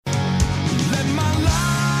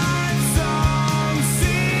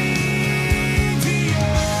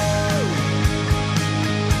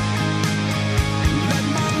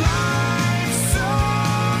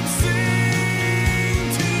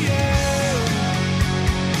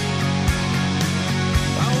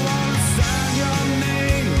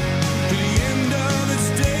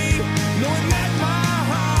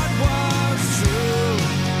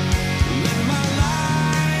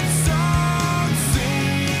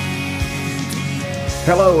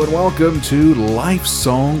Hello and welcome to Life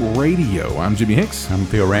Song Radio. I'm Jimmy Hicks. I'm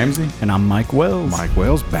Phil Ramsey. And I'm Mike Wells. Mike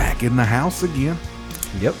Wells back in the house again.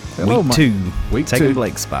 Yep. Hello, Week 2. Week Taking 2.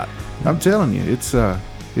 Blake's spot. I'm telling you,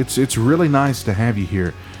 it's really nice to have you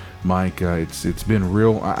here, Mike. It's been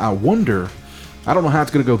real. I wonder. I don't know how it's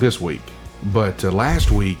going to go this week, but last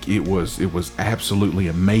week it was absolutely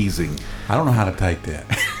amazing. I don't know how to take that.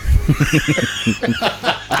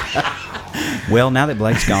 Well, now that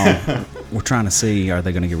Blake's gone, we're trying to see, are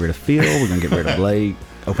they going to get rid of Phil? We're going to get rid of Blake.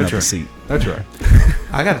 Open up the seat. That's right.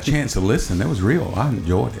 I got a chance to listen. It was real. I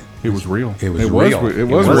enjoyed it. It was real. It was real. It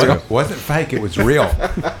was real. It wasn't fake. It was real.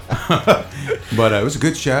 But it was a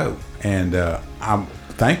good show. And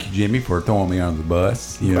thank you, Jimmy, for throwing me under the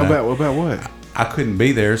bus. You know, About what? I couldn't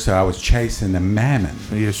be there, so I was chasing the mammon.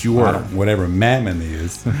 Yes, you were. Whatever mammon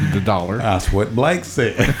is. The dollar. That's what Blake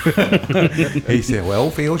said. He said, well,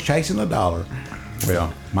 Phil's chasing the dollar.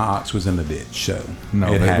 Well, my ox was in the ditch, so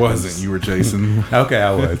No, it wasn't. You were chasing. Okay,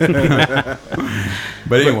 I was.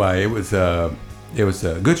 But anyway, it was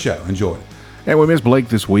a good show. Enjoyed it. And we missed Blake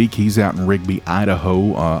this week. He's out in Rigby,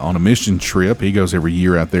 Idaho, on a mission trip. He goes every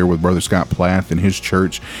year out there with Brother Scott Plath and his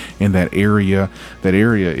church in that area. That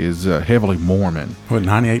area is heavily Mormon. What,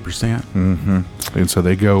 98%? Mm-hmm. And so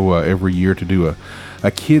they go every year to do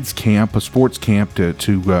a kids camp, a sports camp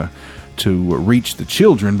to reach the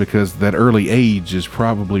children, because that early age is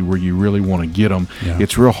probably where you really want to get them. Yeah.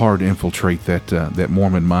 It's real hard to infiltrate that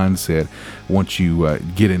Mormon mindset once you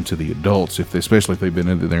get into the adults, especially if they've been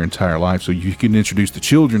into their entire life. So you can introduce the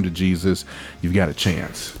children to Jesus, you've got a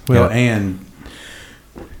chance. Well, and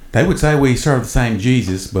they would say we serve the same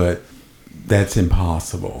Jesus, but that's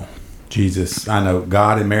impossible. Jesus, I know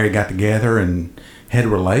God and Mary got together and had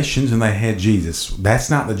relations, and they had Jesus. That's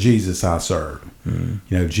not the Jesus I serve. You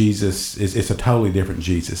know, Jesus it's a totally different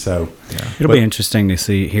Jesus. So It'll be interesting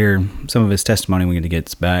to hear some of his testimony when he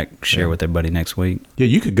gets back, share with everybody next week. yeah,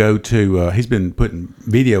 you could go to he's been putting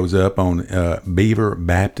videos up on Beaver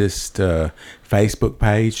Baptist Facebook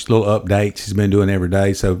page, little updates he's been doing every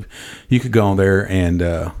day. So you could go on there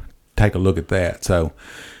and take a look at that. So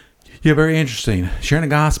yeah, very interesting. Sharing the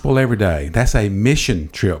gospel every day. That's a mission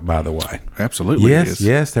trip, by the way. Absolutely.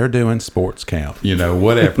 Yes, they're doing sports camp,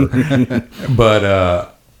 whatever.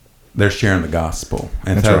 But they're sharing the gospel.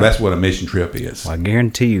 And That's so right. that's what a mission trip is. Well, I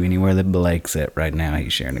guarantee you, anywhere that Blake's at right now,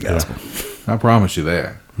 he's sharing the gospel. I promise you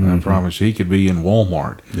that. I promise you, he could be in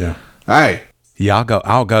Walmart. Yeah. Hey. Yeah,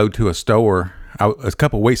 I'll go to a store. A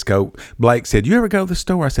couple of weeks ago, Blake said, you ever go to the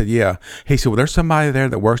store? I said, yeah. He said, well, there's somebody there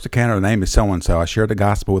that works the counter. Her name is so-and-so. I shared the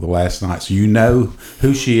gospel with her last night. So you know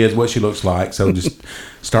who she is, what she looks like. So just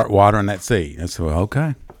start watering that seed. I said, well,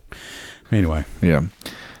 okay. Anyway. Yeah.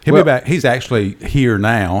 He'll be back. He's actually here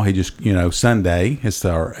now. He just, Sunday is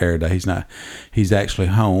our air day. He's actually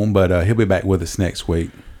home, but he'll be back with us next week.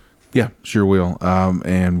 Yeah, sure will.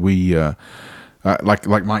 And we,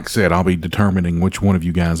 like Mike said, I'll be determining which one of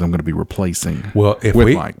you guys I'm going to be replacing. Well, if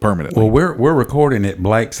with Mike permanently. Well, we're recording at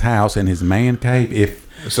Blake's house in his man cave.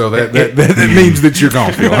 So that means that you're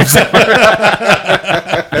gone, Phil. I'm sorry.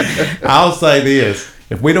 I'll say this.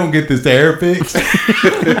 If we don't get this air fixed,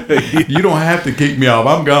 you don't have to keep me off.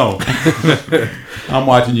 I'm gone. I'm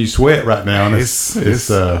watching you sweat right now, and it's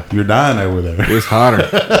you're dying over there. It's hotter.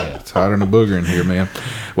 It's hotter than a booger in here, man.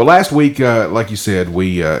 Well, last week, like you said,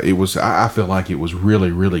 I feel like it was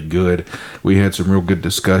really, really good. We had some real good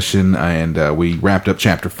discussion, and we wrapped up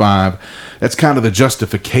chapter 5. That's kind of the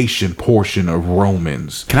justification portion of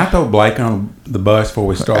Romans. Can I throw Blake on the bus before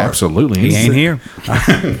we start? Absolutely. He ain't here.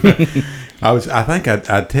 I think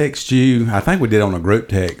I text you. I think we did on a group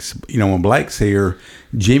text. When Blake's here,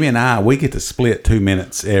 Jimmy and we get to split 2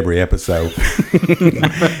 minutes every episode.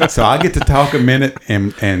 So I get to talk a minute,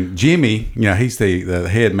 and Jimmy, he's the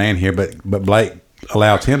head man here, but Blake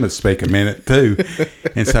allows him to speak a minute too.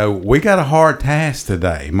 And so we got a hard task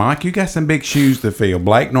today. Mike, you got some big shoes to fill.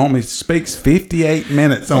 Blake normally speaks 58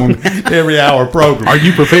 minutes on every hour program. Are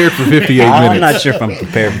you prepared for 58 minutes? I'm not sure if I'm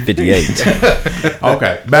prepared for 58.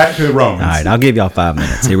 Okay, back to the Romans. All right, I'll give y'all 5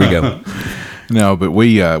 minutes. Here we go. No, but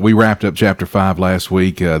we wrapped up chapter 5 last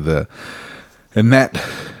week. And that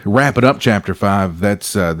wrapping up chapter 5,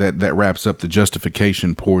 that wraps up the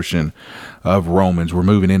justification portion of Romans. We're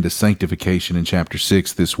moving into sanctification in chapter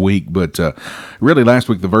 6 this week, but really last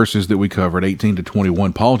week the verses that we covered, 18 to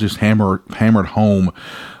 21, Paul just hammered home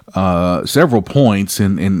several points,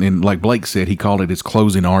 and like Blake said, he called it his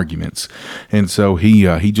closing arguments, and so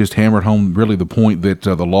he just hammered home really the point that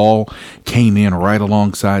the law came in right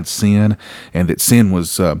alongside sin, and that sin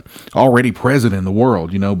was already present in the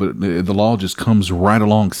world, but the law just comes right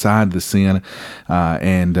alongside the sin,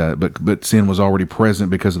 but sin was already present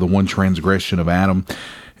because of the one transgression of Adam,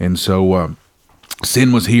 and so.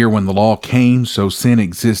 Sin was here when the law came, so sin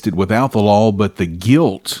existed without the law, but the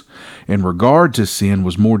guilt in regard to sin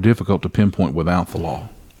was more difficult to pinpoint without the law.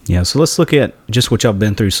 Yeah, so let's look at just what y'all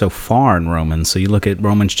been through so far in Romans. So you look at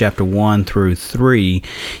Romans chapter 1 through 3,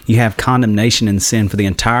 you have condemnation and sin for the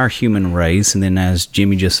entire human race, and then as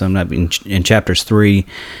Jimmy just summed up in chapters 3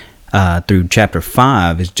 through chapter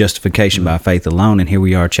 5 is justification by faith alone, and here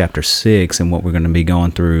we are chapter 6, and what we're going to be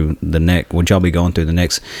going through what y'all be going through the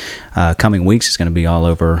next coming weeks is going to be all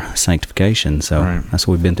over sanctification. So That's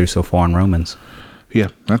what we've been through so far in Romans. Yeah,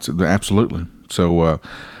 that's absolutely. So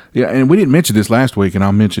yeah, and we didn't mention this last week, and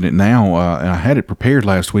I'll mention it now. And I had it prepared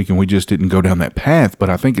last week, and we just didn't go down that path. But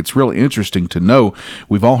I think it's really interesting to know.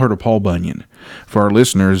 We've all heard of Paul Bunyan. For our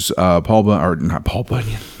listeners, not Paul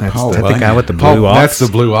Bunyan. That's the guy with the blue ox. That's the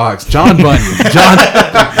blue ox. John Bunyan.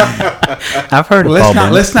 I've heard of Paul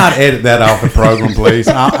Bunyan. Let's not edit that off the program, please.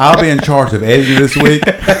 I'll be in charge of editing this week.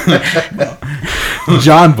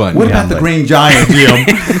 John Bunyan. What about the Green Giant, Jim?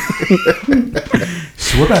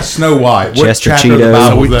 So what about Snow White? What Chester chapter of the Cheetos.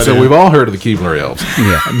 Bible is that So in? we've all heard of the Keebler Elves.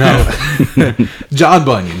 Yeah. No. John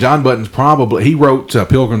Bunyan. John Bunyan's he wrote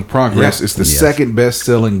Pilgrim's Progress. Yeah. It's the second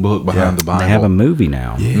best-selling book behind the Bible. They have a movie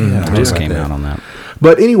now. Yeah, It just I heard came about out that. on that.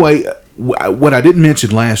 But anyway, what I didn't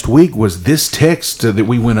mention last week was this text that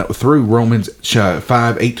we went up through, Romans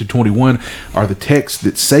 5:8-21, are the texts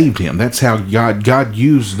that saved him. That's how God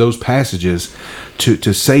used those passages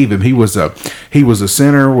to save him. He was a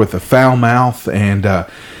sinner with a foul mouth, and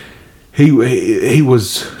he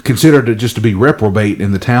was considered just to be reprobate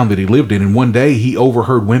in the town that he lived in. And one day he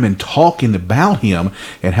overheard women talking about him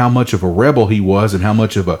and how much of a rebel he was and how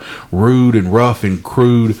much of a rude and rough and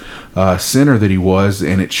crude sinner that he was.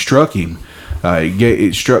 And it struck him.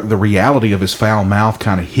 It struck the reality of his foul mouth,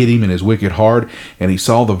 kind of hit him in his wicked heart, and he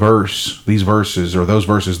saw those verses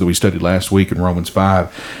that we studied last week in Romans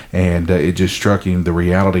 5, and it just struck him, the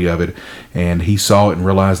reality of it, and he saw it and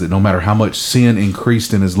realized that no matter how much sin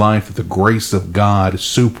increased in his life, that the grace of God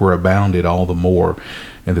superabounded all the more,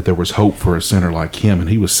 and that there was hope for a sinner like him, and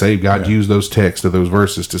he was saved. God used those texts of those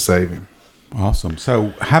verses to save him. Awesome. So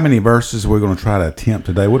how many verses we're going to try to attempt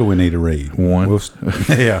today? What do we need to read? One.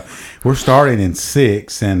 We're starting in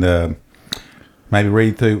 6, and maybe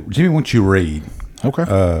read through. Jimmy, why don't you read? Okay.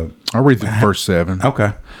 I'll read the first 7.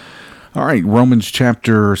 Okay. All right, Romans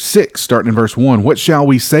chapter 6, starting in verse 1. What shall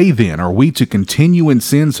we say then? Are we to continue in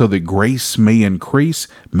sin so that grace may increase?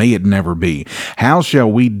 May it never be. How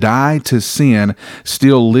shall we die to sin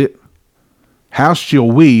still live? How shall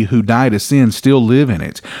we who die to sin still live in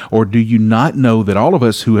it? Or do you not know that all of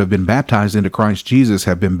us who have been baptized into Christ Jesus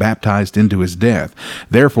have been baptized into his death?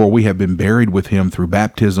 Therefore we have been buried with him through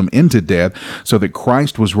baptism into death, so that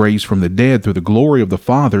Christ was raised from the dead through the glory of the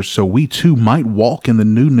Father, so we too might walk in the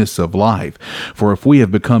newness of life. For if we have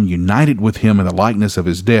become united with him in the likeness of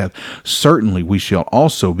his death, certainly we shall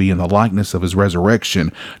also be in the likeness of his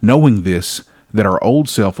resurrection, knowing this, that our old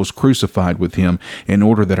self was crucified with him in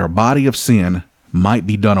order that our body of sin might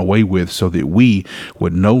be done away with, so that we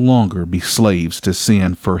would no longer be slaves to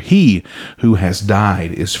sin. For he who has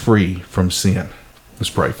died is free from sin. Let's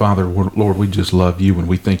pray. Father, Lord, we just love you, and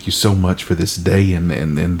we thank you so much for this day and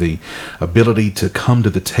the ability to come to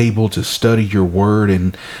the table to study your word.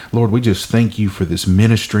 And Lord, we just thank you for this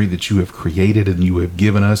ministry that you have created and you have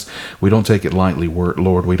given us. We don't take it lightly,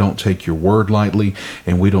 Lord. We don't take your word lightly,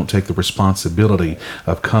 and we don't take the responsibility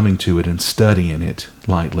of coming to it and studying it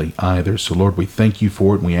lightly either. So Lord, we thank you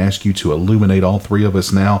for it, and we ask you to illuminate all three of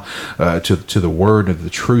us now to the word and the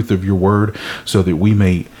truth of your word, so that we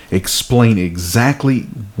may explain exactly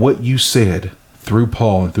what you said through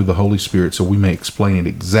Paul and through the Holy Spirit, so we may explain it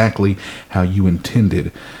exactly how you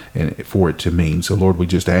intended for it to mean. So Lord, we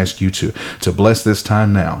just ask you to bless this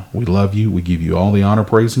time now. We love you. We give you all the honor,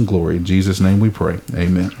 praise, and glory. In Jesus' name we pray.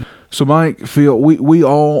 Amen. So Mike, Phil, we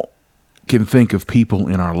all can think of people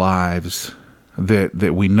in our lives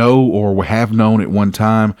that we know or have known at one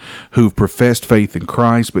time who've professed faith in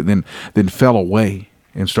Christ, but then fell away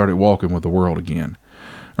and started walking with the world again.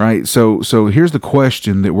 Right? So here's the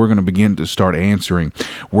question that we're going to begin to start answering.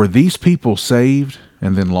 Were these people saved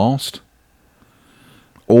and then lost?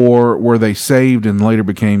 Or were they saved and later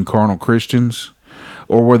became carnal Christians?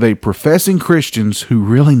 Or were they professing Christians who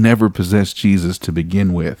really never possessed Jesus to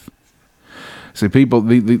begin with? See, people,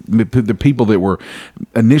 the people that were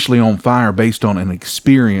initially on fire based on an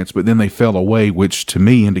experience, but then they fell away, which to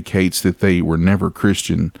me indicates that they were never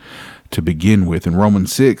Christian to begin with. In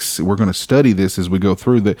Romans 6, we're going to study this as we go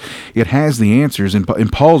through, that it has the answers.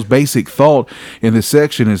 And Paul's basic thought in this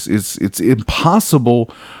section is it's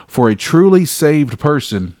impossible for a truly saved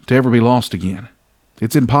person to ever be lost again.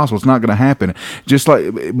 It's impossible. It's not going to happen.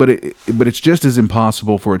 But it's just as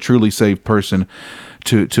impossible for a truly saved person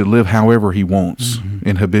to live however he wants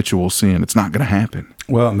in habitual sin. It's not going to happen.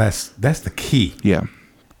 Well, and that's the key. Yeah.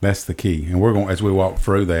 That's the key. And we're going, as we walk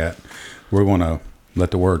through that, we're going to let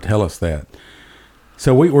the Word tell us that.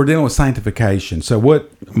 So we're dealing with sanctification. So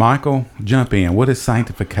Michael, jump in. What is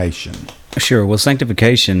sanctification? Sure. Well,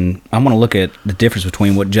 sanctification, I'm going to look at the difference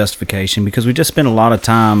between what justification, because we just spent a lot of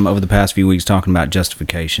time over the past few weeks talking about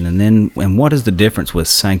justification, and what is the difference with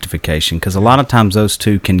sanctification? Because a lot of times those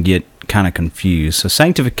two can get kind of confused. So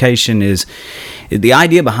sanctification is, the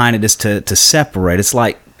idea behind it is to separate. It's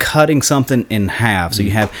like cutting something in half. So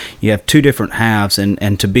you have two different halves,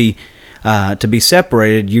 and to be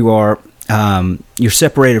separated, you're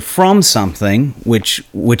separated from something which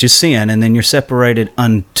is sin, and then you're separated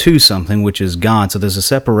unto something which is God. So there's a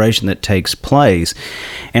separation that takes place,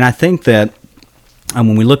 and I think that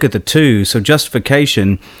when we look at the two, so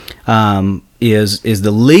justification is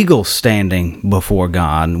the legal standing before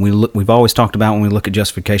God. And we've always talked about, when we look at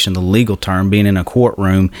justification, the legal term being in a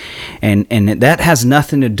courtroom, and that has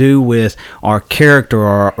nothing to do with our character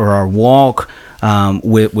or our walk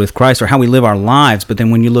with Christ, or how we live our lives. But then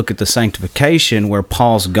when you look at the sanctification, where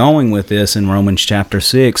Paul's going with this in Romans chapter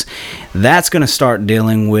 6, that's going to start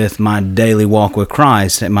dealing with my daily walk with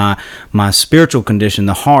Christ, and my spiritual condition,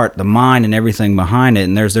 the heart, the mind, and everything behind it.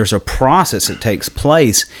 And there's a process that takes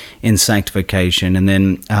place in sanctification. And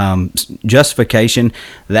then justification,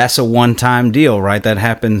 that's a one-time deal, right? That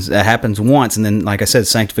happens once. And then, like I said,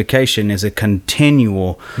 sanctification is a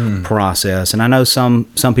continual process. And I know some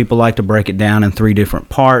people like to break it down in three different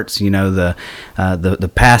parts.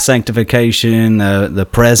 The past sanctification, the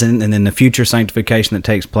present, and then the future sanctification that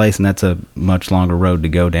takes place, and that's a much longer road to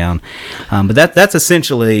go down. But that's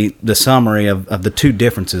essentially the summary of the two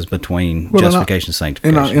differences between justification and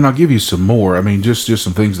sanctification. And I'll give you some more. I mean, just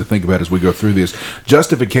some things to think about as we go through this.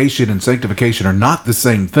 Justification and sanctification are not the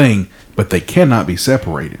same thing, but they cannot be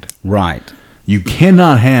separated. Right. You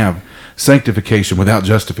cannot have sanctification without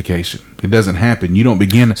justification. It doesn't happen. You don't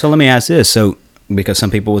begin. So let me ask this. So, because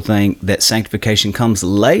some people would think that sanctification comes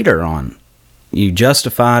later on. You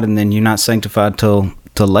justified, and then you're not sanctified till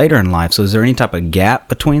later in life. So is there any type of gap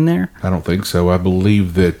between there? I don't think so. I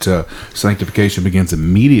believe that sanctification begins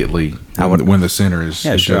immediately when the sinner is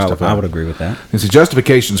justified. I would agree with that. And so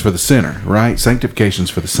justification is for the sinner, right? Sanctification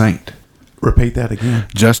is for the saint. Repeat that again.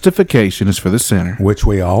 Justification is for the sinner. Which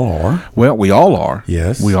we all are. Well, we all are.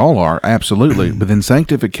 Yes. We all are, absolutely. But then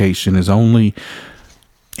sanctification is only...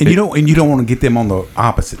 And you don't want to get them on the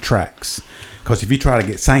opposite tracks. Because if you try to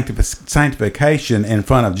get sanctification in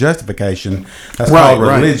front of justification, that's called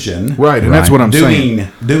religion. Right, and that's what I'm saying.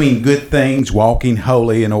 Doing good things, walking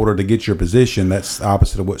holy in order to get your position, that's the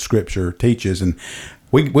opposite of what Scripture teaches. And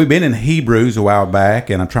we've been in Hebrews a while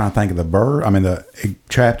back, and I'm trying to think of the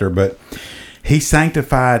chapter, but he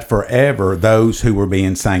sanctified forever those who were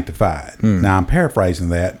being sanctified. Now, I'm paraphrasing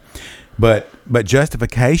that, but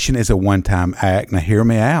justification is a one-time act. Now, hear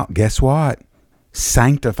me out. Guess what?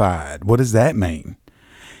 Sanctified. What does that mean?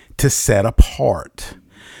 To set apart.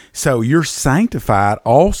 So you're sanctified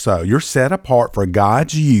also. You're set apart for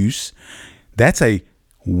God's use. That's a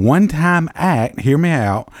one-time act, hear me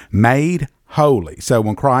out, made holy. So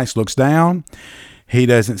when Christ looks down, he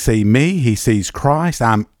doesn't see me, he sees Christ.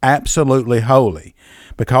 I'm absolutely holy.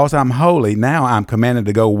 Because I'm holy, now I'm commanded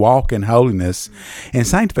to go walk in holiness. And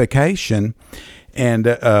sanctification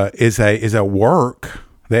is a work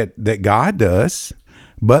that God does,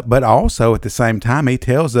 but also at the same time he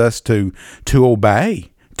tells us to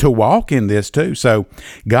obey, to walk in this too. So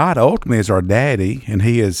God ultimately is our daddy, and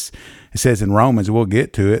it says in Romans, we'll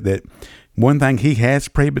get to it, that one thing he has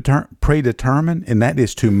predetermined, and that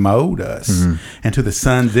is to mold us into the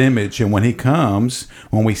Son's image. And when he comes,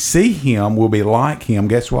 when we see him, we'll be like him.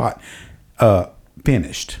 Guess what?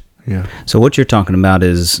 Finished. Yeah. So what you're talking about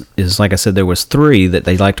is like I said, there was three that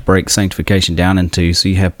they like to break sanctification down into. So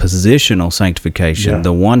you have positional sanctification,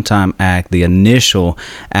 the one-time act, the initial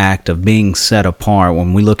act of being set apart.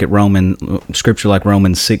 When we look at Scripture like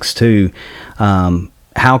Romans 6:2,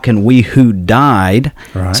 how can we who died,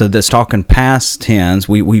 so that's talking past tense,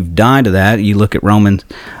 we've died to that. You look at Romans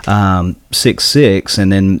 6:6,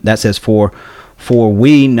 and then that says, For For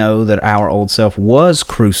we know that our old self was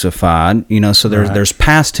crucified, so there's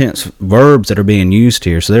past tense verbs that are being used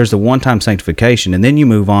here. So there's the one-time sanctification, and then you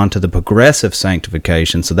move on to the progressive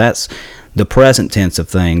sanctification. So that's the present tense of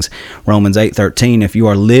things. Romans 8:13, if you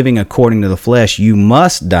are living according to the flesh, you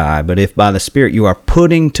must die, but if by the Spirit you are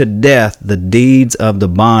putting to death the deeds of the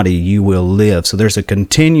body, you will live. So there's a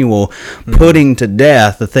continual putting to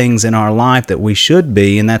death the things in our life that we should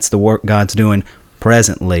be, and that's the work God's doing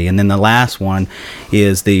presently. And then the last one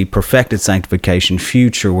is the perfected sanctification,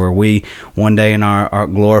 future, where we one day in our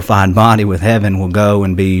glorified body with heaven will go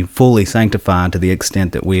and be fully sanctified to the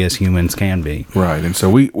extent that we as humans can be. Right. And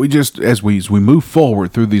so we just, as we move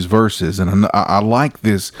forward through these verses, and I like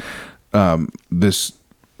this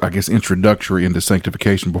I guess, introductory into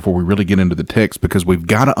sanctification before we really get into the text, because we've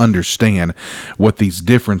got to understand what these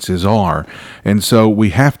differences are. And so we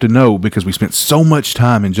have to know, because we spent so much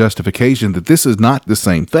time in justification, that this is not the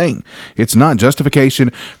same thing. It's not.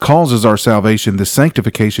 Justification causes our salvation. The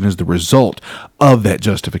sanctification is the result of that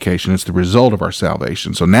justification. It's the result of our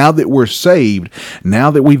salvation. So now that we're saved, now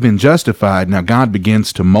that we've been justified, now God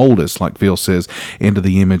begins to mold us, like Phil says, into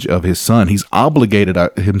the image of his Son. He's obligated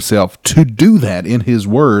himself to do that in his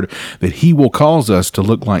word, that he will cause us to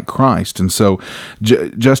look like Christ. And so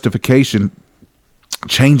justification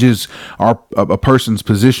changes a person's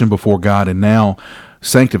position before God, and now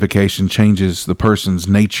sanctification changes the person's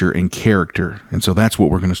nature and character. And so that's what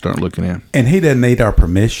we're going to start looking at. And he doesn't need our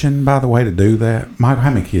permission, by the way, to do that. Michael,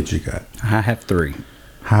 how many kids you got? I have 3.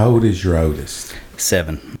 How old is your oldest?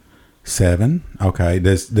 7. 7? Okay.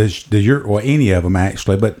 Does your, well, any of them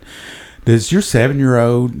actually, but does your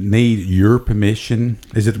 7-year-old need your permission?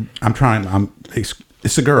 It's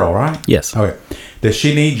a girl, right? Yes. Okay. Does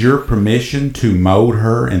she need your permission to mold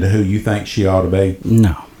her into who you think she ought to be?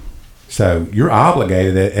 No. So you're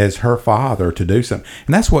obligated as her father to do something.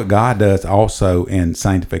 And that's what God does also in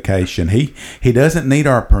sanctification. He doesn't need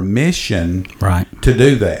our permission to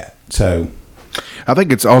do that. So I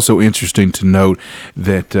think it's also interesting to note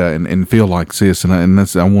that, and Phil likes this, and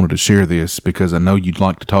I wanted to share this because I know you'd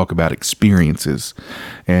like to talk about experiences.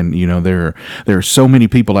 And, there are so many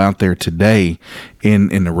people out there today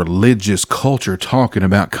in the religious culture talking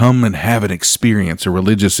about come and have an experience, a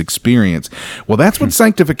religious experience. Well, that's what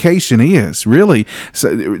sanctification is, really.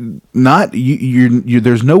 So not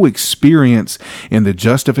there's no experience in the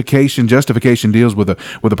justification. Justification deals with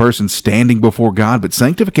a person standing before God, but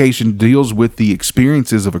sanctification deals with the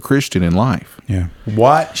experiences of a Christian in life. Yeah.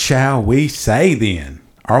 What shall we say then?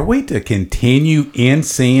 Are we to continue in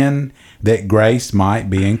sin that grace might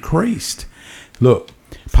be increased? Look,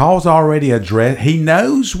 Paul's already addressed, he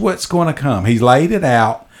knows what's going to come. He's laid it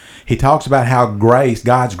out. He talks about how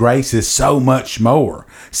God's grace is so much more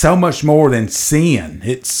than sin.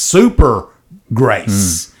 It's super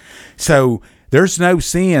grace. So there's no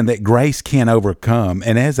sin that grace can't overcome.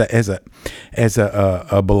 And as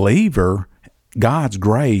a believer, God's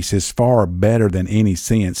grace is far better than any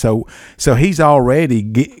sin. So he's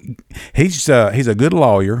already he's a good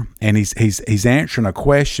lawyer, and he's answering a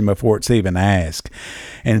question before it's even asked.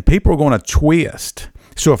 And people are going to twist.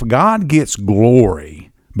 So if God gets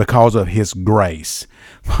glory because of his grace,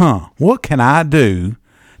 what can I do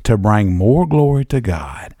to bring more glory to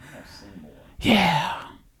God? Yeah.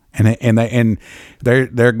 And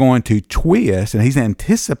they're going to twist, and he's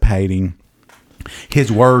anticipating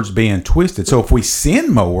his words being twisted. So if we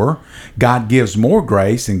sin more, God gives more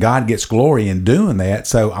grace, and God gets glory in doing that.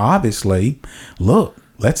 So obviously, look,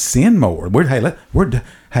 let's sin more. We're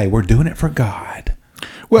doing it for God.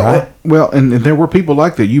 Well, right? And there were people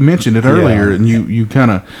like that. You mentioned it earlier, and you kind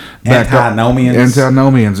of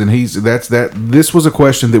antinomians, and this was a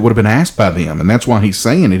question that would have been asked by them, and that's why he's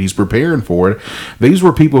saying it. He's preparing for it. These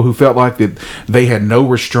were people who felt like that they had no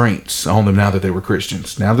restraints on them now that they were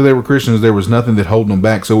Christians. Now that they were Christians, there was nothing that held them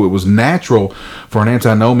back. So it was natural for an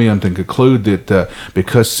antinomian to conclude that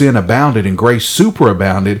because sin abounded and grace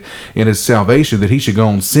superabounded in his salvation, that he should go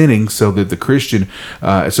on sinning, so that the Christian,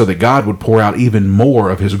 so that God would pour out even more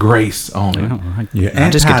of his grace on him.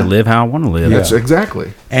 I just get to live how I want to live. That's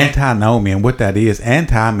exactly. Antinomian, what that is,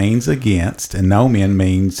 anti means against, and nomian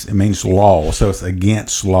means law, so it's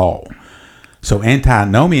against law. So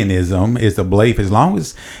antinomianism is the belief, as long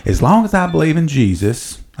as I believe in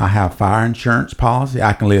Jesus, I have fire insurance policy,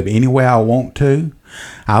 I can live any way I want to,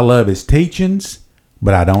 I love his teachings,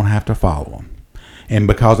 but I don't have to follow them. And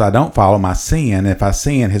because I don't follow my sin, if I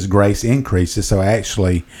sin, his grace increases. So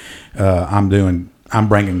actually, I'm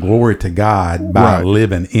bringing glory to God by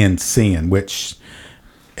living in sin, which,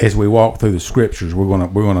 as we walk through the scriptures, we're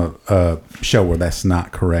gonna show where that's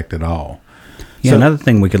not correct at all. Yeah. So, another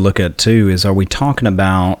thing we could look at too is: are we talking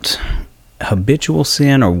about habitual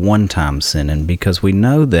sin or one-time sinning? Because we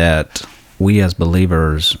know that we as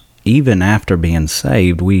believers, even after being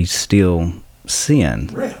saved, we still sin.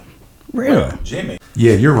 Really? Jimmy.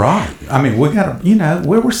 Yeah, you're right. I mean, we got to,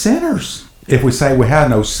 we're sinners. If we say we have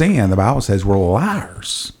no sin, the Bible says we're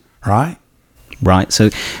liars, right? Right. So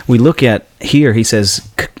we look at here, he says,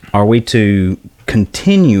 are we to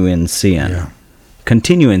continue in sin? Yeah.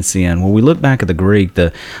 Continue in sin. Well, we look back at the Greek,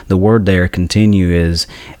 the word there, continue, is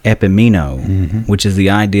epimeno, which is the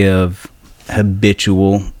idea of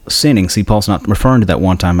habitual sinning. See, Paul's not referring to that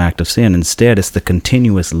one-time act of sin. Instead, it's the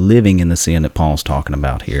continuous living in the sin that Paul's talking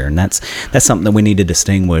about here. And that's something that we need to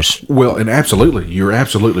distinguish. Well, and absolutely, you're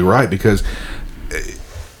absolutely right, because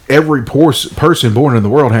every person born in the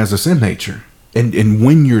world has a sin nature. And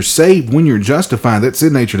when you're saved, when you're justified, that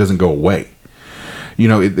sin nature doesn't go away.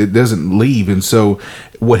 It doesn't leave. And so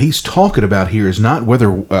what he's talking about here is not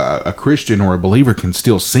whether a Christian or a believer can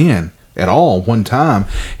still sin at all one time.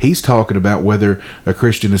 He's talking about whether a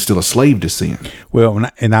Christian is still a slave to sin. Well,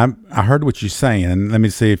 and I heard what you're saying, and let me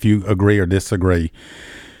see if you agree or disagree.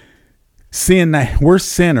 Sin, we're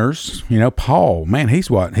sinners. Paul, man,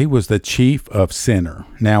 he was the chief of sinner.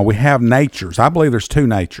 Now, we have natures. I believe there's two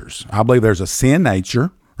natures. I believe there's a sin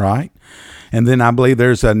nature, right? And then I believe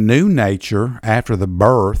there's a new nature after the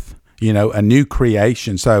birth, a new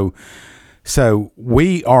creation. So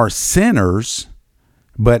we are sinners,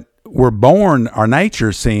 but we're born, our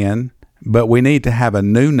nature sin, but we need to have a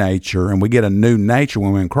new nature, and we get a new nature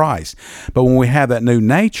when we're in Christ. But when we have that new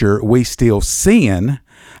nature, we still sin.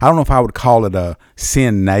 I don't know if I would call it a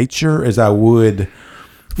sin nature as I would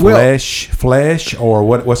flesh, or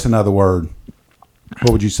what's another word?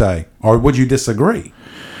 What would you say? Or would you disagree?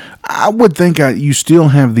 I would think you still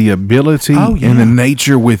have the ability and the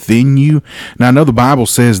nature within you. Now, I know the Bible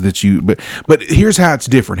says that but here's how it's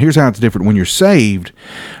different. Here's how it's different. When you're saved,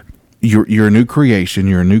 you're a new creation.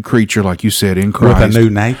 You're a new creature, like you said, in Christ. With a new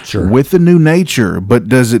nature. With a new nature. But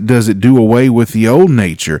does it do away with the old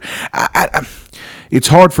nature? It's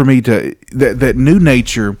hard for me to that new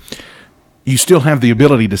nature. You still have the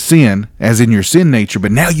ability to sin, as in your sin nature,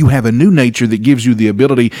 but now you have a new nature that gives you the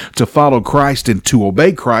ability to follow Christ and to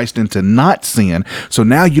obey Christ and to not sin. So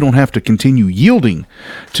now you don't have to continue yielding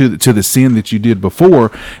to the sin that you did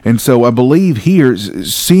before. And so I believe here,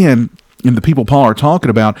 sin, and the people Paul are talking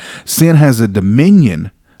about, sin has a dominion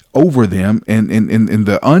over them, and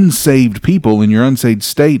the unsaved people in your unsaved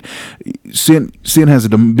state, sin has a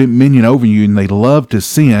dominion over you, and they love to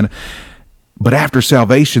sin. But after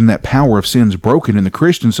salvation, that power of sin is broken in the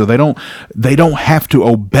Christian, so they don't have to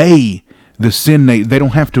obey the sin. They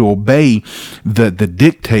don't have to obey the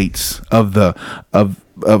dictates of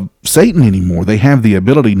Satan anymore. They have the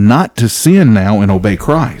ability not to sin now and obey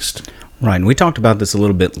Christ. Right, and we talked about this a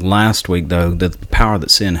little bit last week, though, the power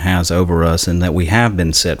that sin has over us, and that we have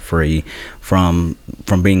been set free from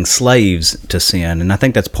being slaves to sin. And I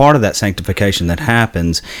think that's part of that sanctification that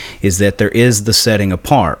happens, is that there is the setting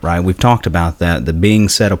apart, right? We've talked about that, the being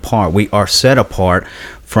set apart. We are set apart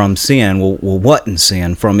from sin. Well, what in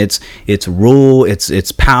sin? From its rule,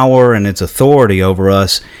 its power, and its authority over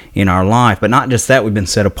us in our life. But not just that, we've been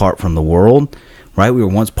set apart from the world. Right, we were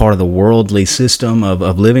once part of the worldly system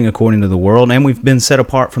of living according to the world, and we've been set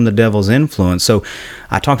apart from the devil's influence. So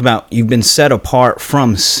I talked about you've been set apart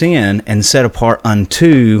from sin and set apart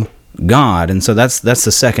unto God. And so that's the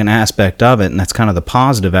second aspect of it, and that's kind of the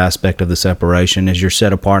positive aspect of the separation, is you're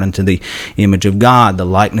set apart into the image of God, the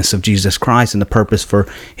likeness of Jesus Christ, and the purpose for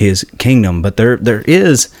his kingdom. But there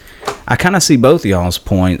is, I kind of see both of y'all's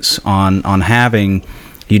points on having.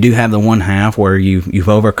 You do have the one half where you've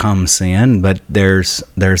overcome sin, but there's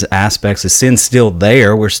aspects of sin still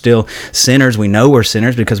there. We're still sinners. We know we're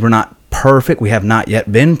sinners because we're not perfect. We have not yet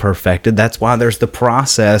been perfected. That's why there's the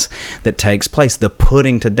process that takes place, the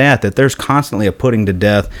putting to death. If there's constantly a putting to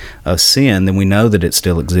death of sin, then we know that it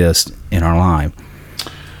still exists in our life.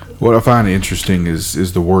 What I find interesting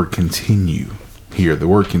is the word continue. Here, the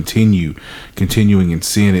word continuing in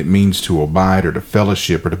sin, it means to abide or to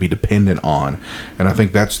fellowship or to be dependent on. And I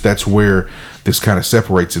think that's where this kind of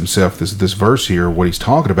separates himself, this verse here, what he's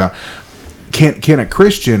talking about. Can a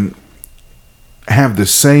Christian have the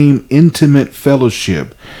same intimate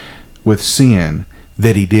fellowship with sin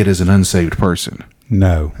that he did as an unsaved person?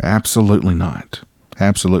 No. Absolutely not.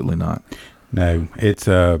 Absolutely not. No. It's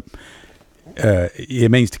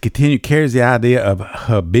it means to continue, carries the idea of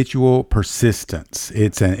habitual persistence.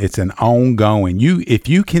 It's an ongoing. If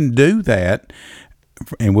you can do that,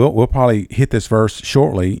 and we'll probably hit this verse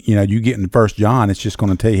shortly. You get in 1 John, it's just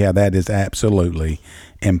going to tell you how that is absolutely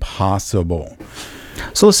impossible.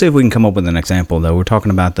 So let's see if we can come up with an example, though. We're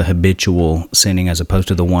talking about the habitual sinning as opposed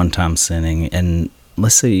to the one-time sinning. And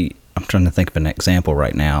let's see, I'm trying to think of an example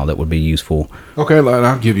right now that would be useful. Okay,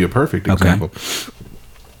 I'll give you a perfect example.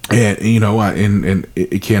 And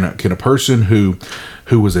can a person who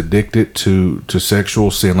was addicted to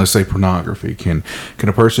sexual sin, let's say pornography, can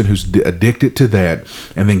a person who's addicted to that,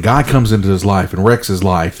 and then God comes into his life and wrecks his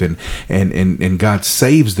life, and God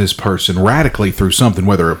saves this person radically through something,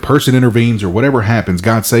 whether a person intervenes or whatever happens,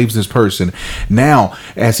 God saves this person. Now,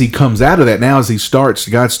 as he comes out of that,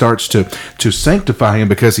 God starts to sanctify him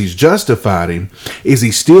because he's justified him. Is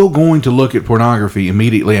he still going to look at pornography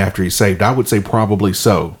immediately after he's saved? I would say probably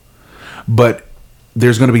so. But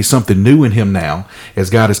there's going to be something new in him now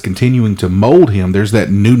as God is continuing to mold him. There's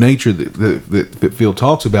that new nature that Phil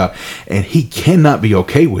talks about, and he cannot be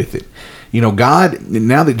okay with it. God,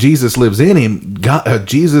 now that Jesus lives in him,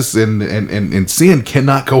 Jesus and sin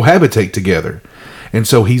cannot cohabitate together. And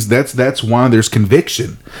so that's why there's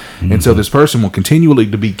conviction. Mm-hmm. And so this person will continually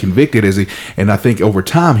to be convicted and I think over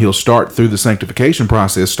time he'll start through the sanctification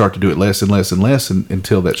process, start to do it less and less and less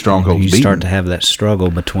until that stronghold's beaten. You start to have that struggle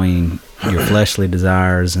between your fleshly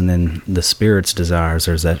desires and then the Spirit's desires.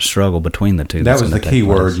 There's that struggle between the two. That was the key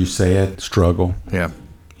word you said, struggle. Yeah.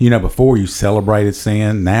 Before you celebrated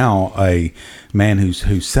sin, now a man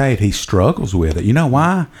who's saved, he struggles with it. You know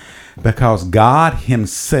why? Because God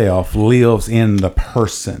himself lives in the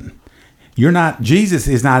person. Jesus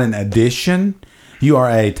is not an addition. You are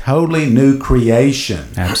a totally new creation.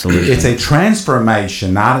 Absolutely. It's a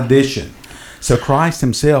transformation, not addition. So Christ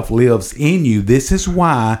himself lives in you. This is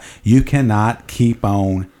why you cannot keep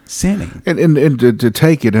on sinning. And to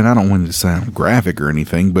take it, and I don't want it to sound graphic or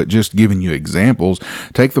anything, but just giving you examples,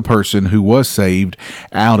 take the person who was saved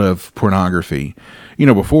out of pornography.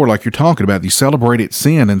 Before, like you're talking about, you celebrated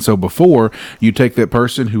sin. And so before, you take that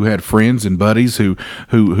person who had friends and buddies who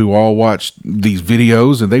all watched these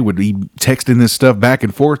videos, and they would be texting this stuff back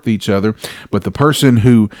and forth to each other. But the person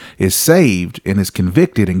who is saved and is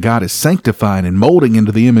convicted, and God is sanctifying and molding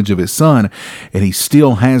into the image of his son, and he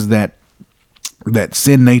still has that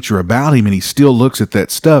sin nature about him, and he still looks at that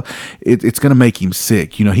stuff, it's going to make him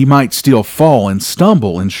sick. He might still fall and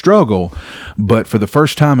stumble and struggle, but for the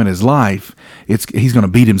first time in his life, he's going to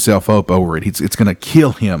beat himself up over it. It's going to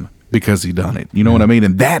kill him because he done it. You know what I mean?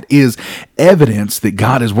 And that is evidence that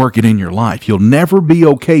God is working in your life. You'll never be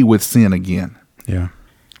okay with sin again. Yeah.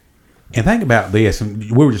 And think about this,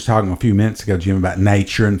 and we were just talking a few minutes ago, Jim, about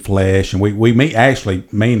nature and flesh, and we actually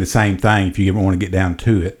mean the same thing if you ever want to get down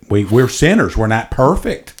to it. We're sinners. We're not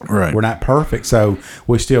perfect. Right. We're not perfect, so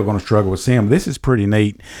we're still going to struggle with sin. This is pretty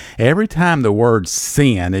neat. Every time the word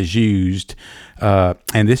sin is used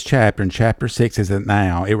in this chapter, in chapter 6 is it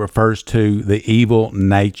now, it refers to the evil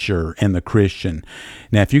nature in the Christian.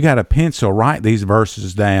 Now, if you got a pencil, write these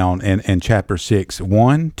verses down in chapter 6,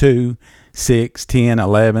 1, 2, 6, 10,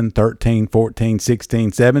 11, 13, 14,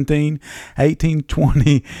 16, 17, 18,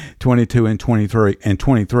 20, 22, and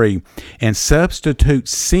 23, and substitute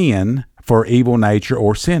sin for evil nature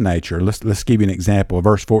or sin nature. Let's give you an example.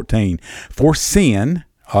 Verse 14. For sin,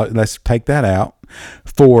 let's take that out.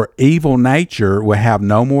 For evil nature will have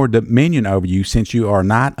no more dominion over you, since you are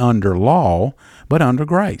not under law, but under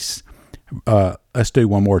grace. Let's do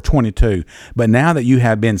one more, 22. But now that you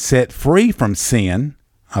have been set free from sin,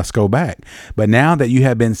 let's go back. But now that you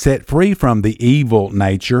have been set free from the evil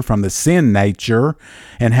nature, from the sin nature,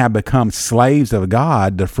 and have become slaves of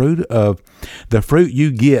God, the fruit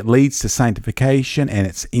you get leads to sanctification, and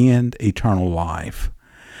its end, eternal life.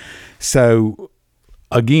 So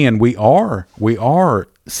again, we are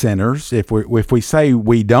sinners. If we say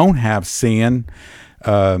we don't have sin,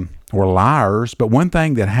 we're liars. But one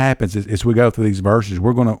thing that happens is, as we go through these verses,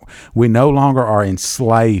 we no longer are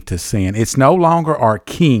enslaved to sin. It's no longer our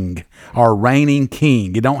king, our reigning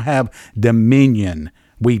king. You don't have dominion.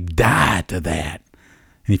 We've died to that.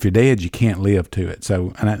 And if you're dead, you can't live to it.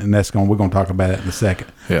 So, and we're going to talk about that in a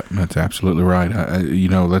second. Yeah, that's absolutely right.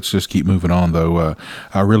 Let's just keep moving on, though.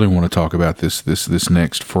 I really want to talk about this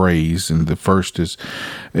next phrase, and the first is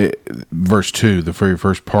verse 2. The very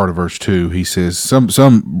first part of verse 2. He says, some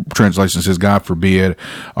translation says, "God forbid."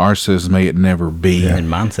 Ours says, "May it never be." Yeah. And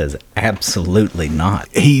mine says, "Absolutely not."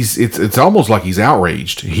 It's almost like he's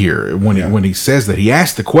outraged here when he says that. He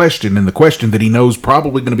asked the question, and the question that he knows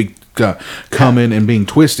probably going to be coming and being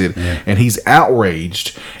twisted, and he's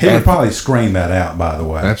outraged. He would probably scream that out, by the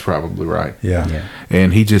way. That's probably right. Yeah.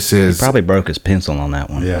 And he just says, he probably broke his pencil on that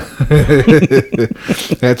one. Yeah.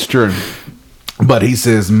 That's true. But he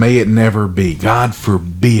says, may it never be. God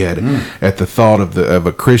forbid at the thought of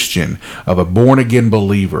a Christian, of a born-again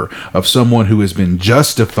believer, of someone who has been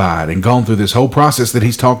justified and gone through this whole process that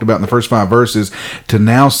he's talked about in the first 5 verses, to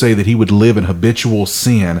now say that he would live in habitual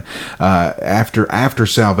sin after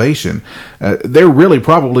salvation. There really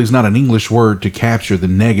probably is not an English word to capture the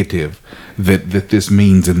negative that this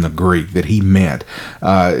means in the Greek, that he meant.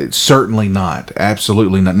 Certainly not.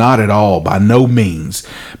 Absolutely not. Not at all. By no means.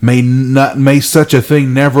 May such a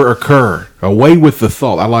thing never occur. Away with the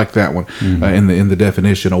thought. I like that one in the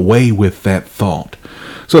definition. Away with that thought.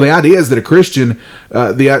 So the idea is that a Christian,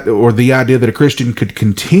 the idea that a Christian could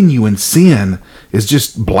continue in sin is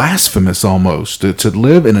just blasphemous almost. To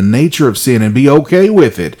live in a nature of sin and be okay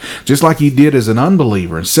with it, just like he did as an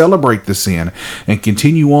unbeliever, and celebrate the sin and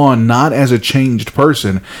continue on not as a changed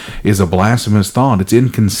person, is a blasphemous thought. It's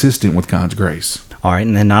inconsistent with God's grace. All right,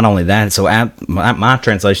 and then not only that, so my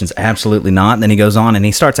translation's absolutely not. And then he goes on and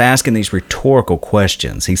he starts asking these rhetorical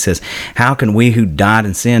questions. He says, how can we who died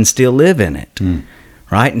in sin still live in it?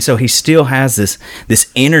 Right? And so he still has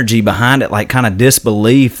this energy behind it, like kind of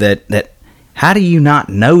disbelief that how do you not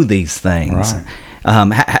know these things?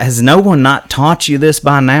 Right. Has no one not taught you this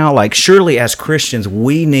by now? Like, surely as Christians,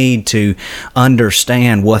 we need to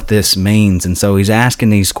understand what this means. And so he's asking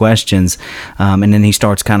these questions, and then he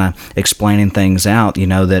starts kind of explaining things out,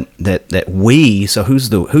 that we, so who's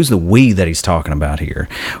the we that he's talking about here?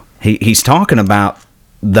 He's talking about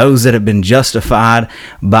those that have been justified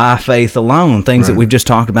by faith alone, things that we've just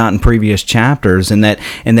talked about in previous chapters, and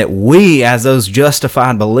that we, as those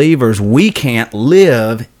justified believers, we can't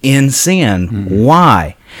live in sin.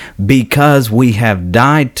 Why? Because we have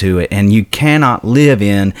died to it, and you cannot live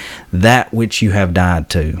in that which you have died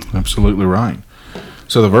to. Absolutely right.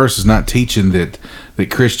 So the verse is not teaching that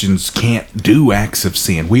Christians can't do acts of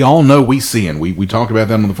sin. We all know we sin. We talked about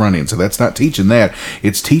that on the front end. So that's not teaching that.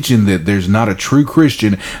 It's teaching that there's not a true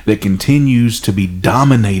Christian that continues to be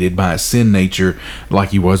dominated by a sin nature like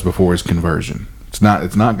he was before his conversion. It's not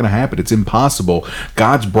going to happen. It's impossible.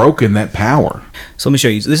 God's broken that power. So let me show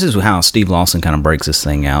you. This is how Steve Lawson kind of breaks this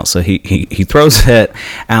thing out. So he throws it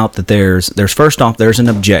out that there's first off, there's an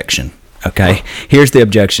objection. Okay, here's the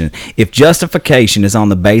objection. If justification is on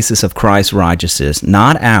the basis of Christ's righteousness,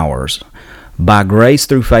 not ours, by grace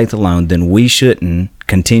through faith alone, then we shouldn't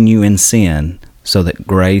continue in sin so that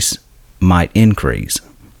grace might increase.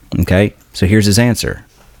 Okay, so here's his answer.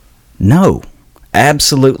 No,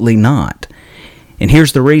 absolutely not. And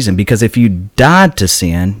here's the reason. Because if you died to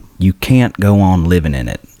sin, you can't go on living in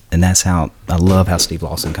it. And that's how, I love how Steve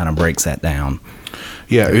Lawson kind of breaks that down.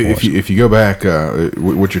 Yeah, if you go back,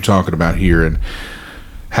 what you're talking about here, and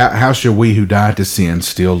how shall we who died to sin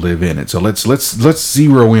still live in it? So let's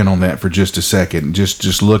zero in on that for just a second.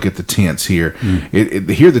 Just look at the tense here.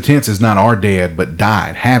 Here the tense is not are dead, but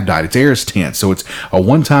died, have died. It's aorist tense, so it's a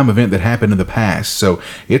one-time event that happened in the past. So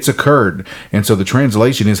it's occurred, and so the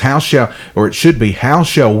translation is how shall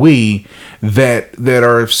we that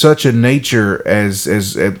are of such a nature as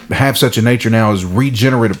have such a nature now as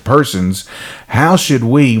regenerative persons, how should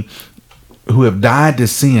we who have died to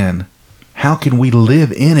sin, how can we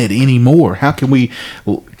live in it anymore? How can we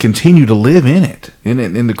continue to live in it?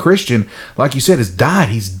 And the Christian, like you said, has died.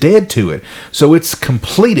 He's dead to it. So it's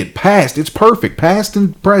completed, past. It's perfect, past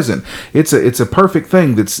and present. It's a perfect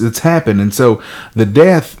thing that's happened. And so the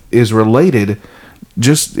death is related.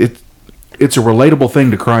 It's a relatable thing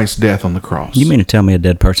to Christ's death on the cross. You mean to tell me a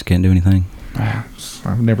dead person can't do anything?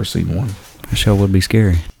 I've never seen one. That sure would be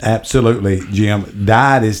scary. Absolutely, Jim.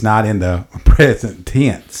 Died is not in the present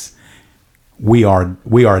tense. We are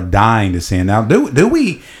dying to sin. Now, do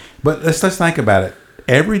we? But let's think about it.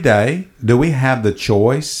 Every day, do we have the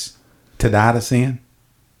choice to die to sin?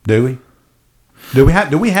 Do we? Do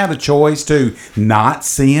we have the choice to not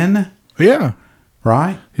sin? Yeah.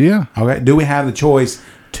 Right? Yeah. Okay. Do we have the choice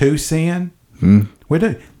to sin? We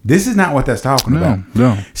do. This is not what that's talking about.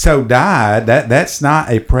 No. So died, that's not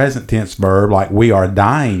a present tense verb like we are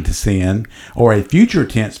dying to sin, or a future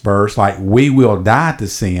tense verb like we will die to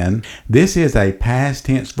sin. This is a past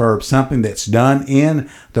tense verb, something that's done in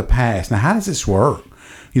the past. Now, how does this work?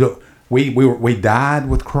 We died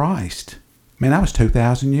with Christ. Man, that was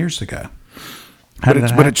 2,000 years ago. But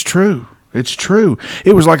it's true. It's true.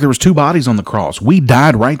 It was like there was two bodies on the cross. We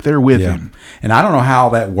died right there with him. And I don't know how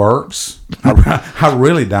that works. I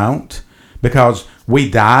really don't. Because we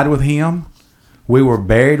died with him. We were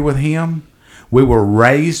buried with him. We were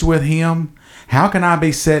raised with him. How can I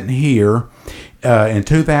be sitting here in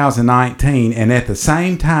 2019 and at the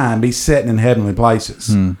same time be sitting in heavenly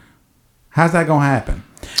places? How's that going to happen?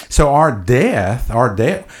 So the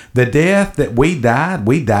death that we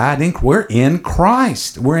died we're in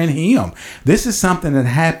Christ. We're in Him. This is something that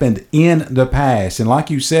happened in the past. And like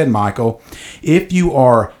you said, Michael, if you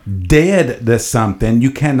are dead to something,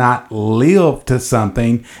 you cannot live to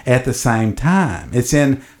something at the same time. It's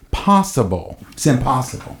impossible. It's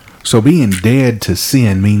impossible. So being dead to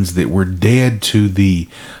sin means that we're dead to the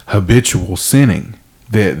habitual sinning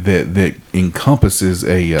that encompasses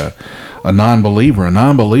a non-believer. A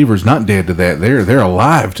non-believer is not dead to that. They're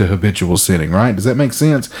alive to habitual sinning, right? Does that make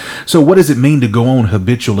sense? So what does it mean to go on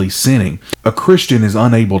habitually sinning? A Christian is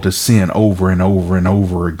unable to sin over and over and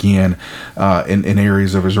over again in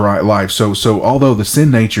areas of his right life. So although the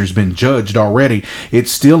sin nature has been judged already,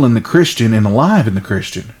 it's still in the Christian and alive in the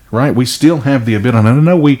Christian. Right, we still have the ability. I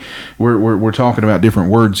know we're talking about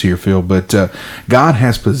different words here, Phil, but God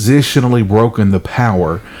has positionally broken the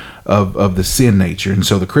power of the sin nature, and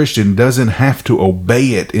so the Christian doesn't have to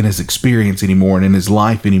obey it in his experience anymore and in his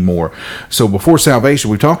life anymore. So before salvation,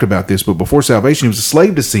 we talked about this, but before salvation, he was a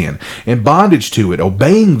slave to sin, in bondage to it,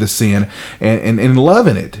 obeying the sin and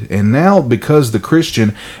loving it. And now, because the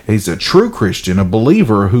Christian is a true Christian, a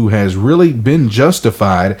believer who has really been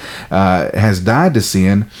justified, has died to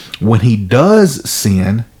sin, when he does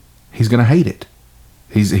sin, he's going to hate it.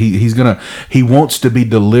 He wants to be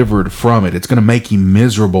delivered from it. It's going to make him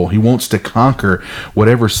miserable. He wants to conquer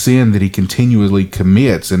whatever sin that he continually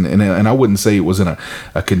commits. And I wouldn't say it was in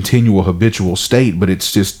a continual habitual state, but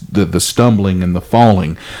it's just the stumbling and the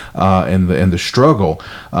falling and the struggle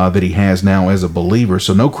that he has now as a believer.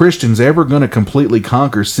 So no Christian's ever going to completely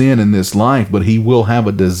conquer sin in this life, but he will have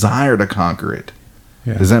a desire to conquer it.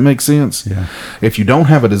 Yeah. Does that make sense? Yeah. If you don't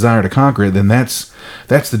have a desire to conquer it, then that's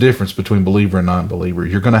the difference between believer and non-believer.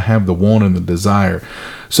 You're going to have the want and the desire.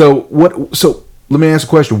 So let me ask a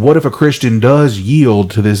question. What if a Christian does yield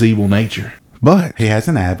to this evil nature? But he has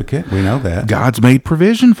an advocate. We know that. God's made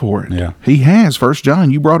provision for it. Yeah. He has. 1 John,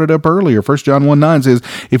 you brought it up earlier. 1 John 1:9 says,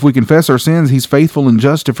 if we confess our sins, he's faithful and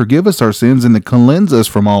just to forgive us our sins and to cleanse us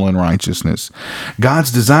from all unrighteousness.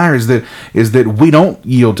 God's desire is that we don't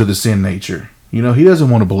yield to the sin nature. You know, he doesn't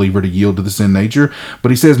want a believer to yield to the sin nature, but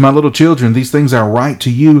he says, my little children, these things I write to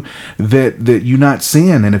you that you not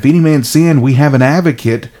sin. And if any man sin, we have an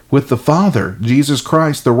advocate with the Father, Jesus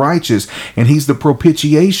Christ, the righteous, and he's the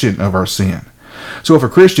propitiation of our sin. So if a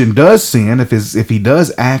Christian does sin, if he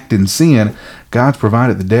does act in sin, God's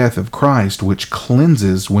provided the death of Christ, which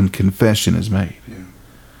cleanses when confession is made. Yeah.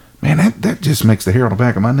 Man, that just makes the hair on the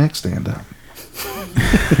back of my neck stand up.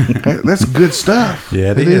 That's good stuff.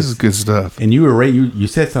 Yeah, it is good stuff. And you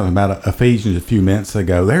said something about Ephesians a few minutes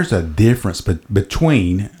ago. There's a difference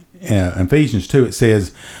between Ephesians 2. It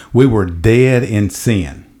says we were dead in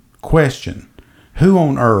sin. Question: who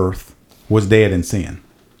on earth was dead in sin?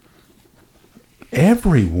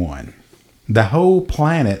 Everyone. The whole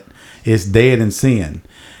planet is dead in sin.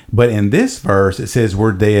 But in this verse, it says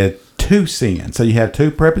we're dead to sin. So you have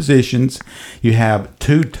two prepositions. You have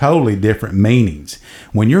two totally different meanings.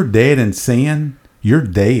 When you're dead in sin, you're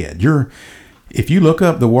dead. If you look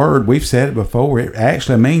up the word, we've said it before, it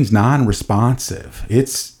actually means non-responsive.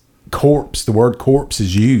 It's corpse. The word corpse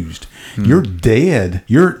is used. You're dead.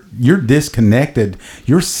 You're disconnected.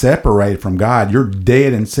 You're separated from God. You're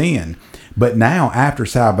dead in sin. But now, after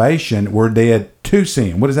salvation, we're dead to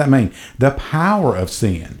sin. What does that mean? The power of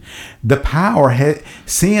sin.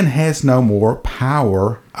 Sin has no more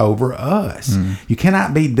power over us. You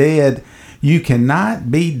cannot be dead. You cannot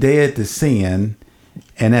be dead to sin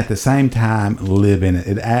and at the same time live in it.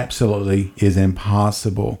 It absolutely is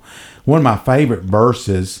impossible. One of my favorite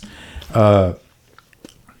verses, it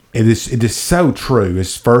is so true.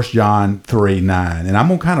 It's 1 John 3:9. And I'm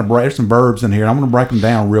going to kind of there's some verbs in here. I'm going to break them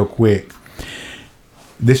down real quick.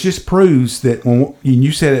 This just proves that when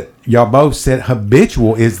you said it, y'all both said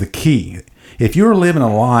habitual is the key. If you're living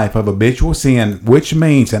a life of habitual sin, which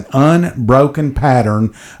means an unbroken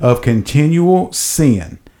pattern of continual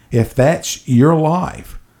sin, if that's your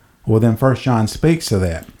life, well, then 1 John speaks of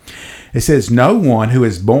that. It says, no one who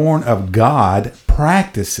is born of God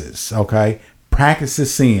practices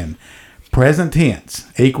sin. Present tense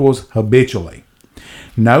equals habitually.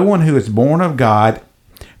 No one who is born of God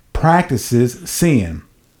practices sin,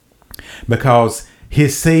 because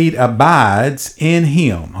his seed abides in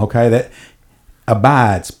him. Okay, that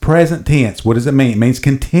abides, present tense. What does it mean? It means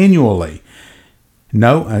continually.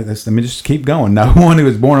 Let me just keep going. No one who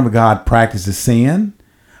is born of God practices sin,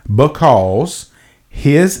 because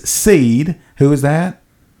his seed, who is that?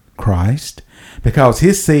 Christ. Because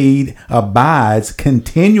his seed abides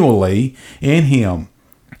continually in him.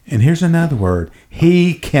 And here's another word.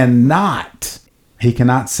 He cannot He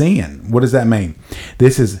cannot sin. What does that mean?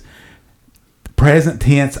 This is present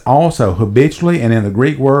tense also, habitually, and in the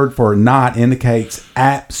Greek word for not indicates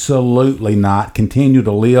absolutely not. Continue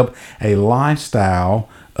to live a lifestyle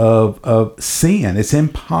of sin. It's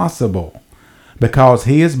impossible because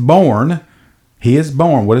he is born. He is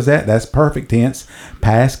born. What is that? That's perfect tense.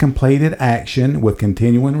 Past completed action with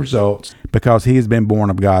continuing results because he has been born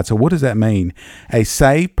of God. So what does that mean? A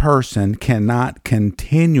saved person cannot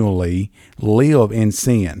continually live in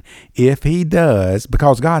sin. If he does,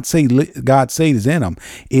 because God's seed is in him.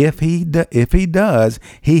 If he does,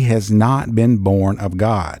 he has not been born of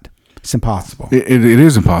God. It's impossible. It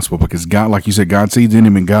is impossible because God, like you said, God's seed's in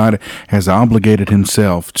him, and God has obligated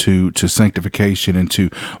himself to sanctification and to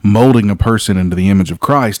molding a person into the image of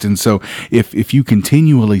Christ. And so if you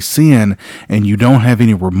continually sin and you don't have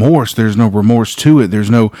any remorse, there's no remorse to it. There's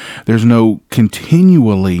no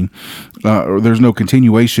continually or there's no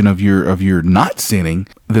continuation of your not sinning,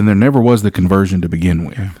 then there never was the conversion to begin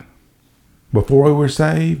with. Before we were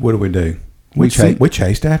saved, what do? We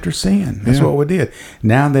chased after sin. That's what we did.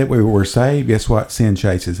 Now that we were saved, guess what? Sin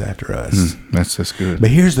chases after us. That's good. But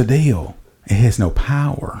here's the deal. It has no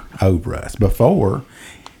power over us. Before,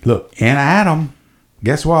 look, in Adam,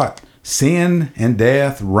 guess what? Sin and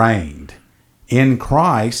death reigned. In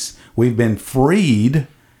Christ, we've been freed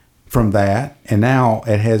from that, and now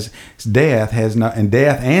death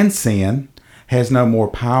and sin has no more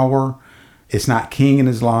power. It's not king in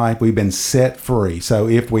his life. We've been set free. So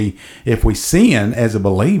if we sin as a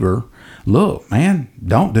believer, look, man,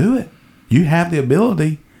 don't do it. You have the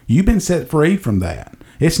ability. You've been set free from that.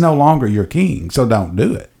 It's no longer your king, so don't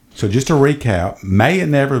do it. So just to recap, may it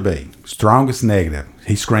never be. Strongest negative.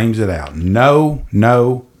 He screams it out. No,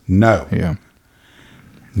 no, no. Yeah.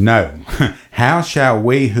 No. How shall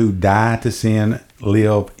we who die to sin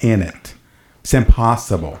live in it? It's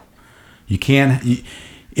impossible. You can't...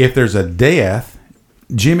 If there's a death,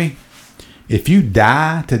 Jimmy, if you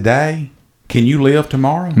die today, can you live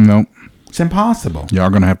tomorrow? Nope. It's impossible. Y'all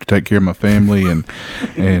going to have to take care of my family and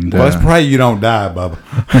well, let's pray you don't die,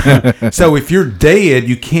 Bubba. So if you're dead,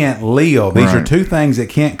 you can't live. These are two things that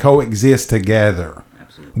can't coexist together.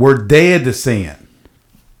 Absolutely. We're dead to sin.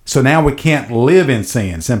 So now we can't live in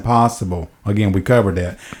sin. It's impossible. Again, we covered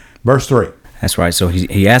that. Verse 3. That's right. So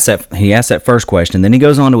he asked that first question. Then he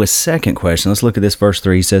goes on to his second question. Let's look at this verse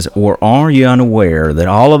 3. He says, "Or are you unaware that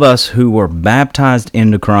all of us who were baptized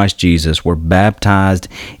into Christ Jesus were baptized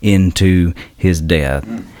into his death?"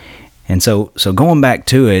 And so going back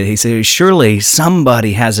to it, he says, surely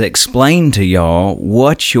somebody has explained to y'all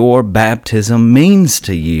what your baptism means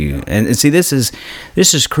to you. And see, this is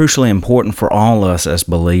crucially important for all us as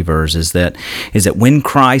believers, is that when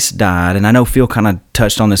Christ died, and I know Phil kind of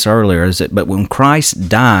touched on this earlier, but when Christ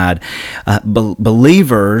died,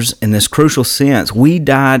 believers in this crucial sense, we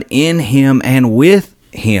died in him and with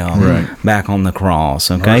him back on the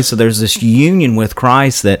cross. Okay, right. So there's this union with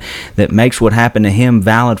Christ that makes what happened to him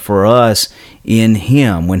valid for us in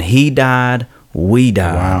him. When he died, we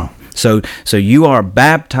died. Wow. So you are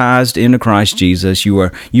baptized into Christ Jesus.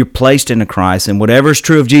 You're placed into Christ, and whatever is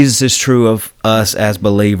true of Jesus is true of us as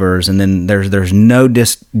believers. And then there's no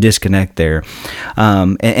disconnect there.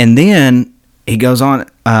 And then he goes on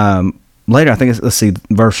later. I think let's see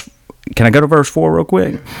verse. Can I go to verse 4 real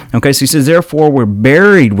quick? Okay, so he says, "Therefore we're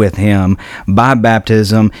buried with him by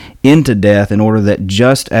baptism into death, in order that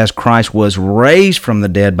just as Christ was raised from the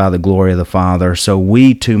dead by the glory of the Father, so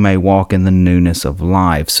we too may walk in the newness of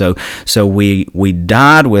life." So we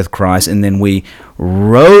died with Christ, and then we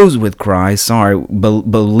rose with Christ.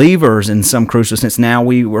 Believers in some crucial sense, now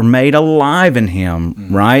we were made alive in him,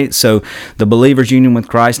 right? So the believer's union with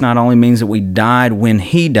Christ not only means that we died when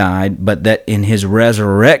he died, but that in his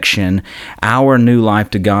resurrection, our new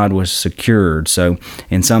life to God was secured. So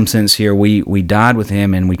in some sense here, we died with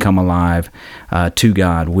him and we come alive to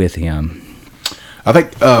God with him. I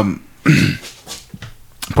think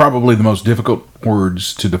probably the most difficult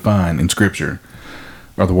words to define in Scripture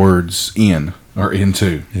are the words "in" or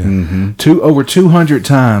 "into." Yeah. Mm-hmm. Over 200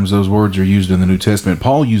 times those words are used in the New Testament.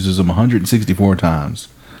 Paul uses them 164 times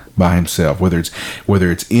by himself, whether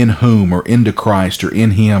it's "in whom" or "into Christ" or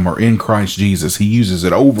 "in him" or "in Christ Jesus." He uses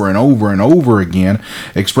it over and over and over again,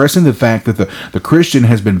 expressing the fact that the Christian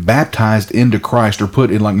has been baptized into Christ, or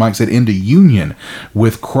put in, like Mike said, into union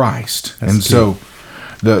with Christ. That's and key. So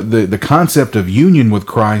the concept of union with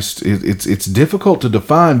Christ, it's difficult to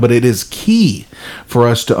define, but it is key for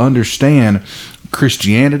us to understand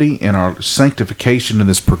Christianity and our sanctification and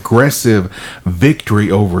this progressive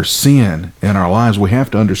victory over sin in our lives, we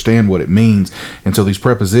have to understand what it means. And so these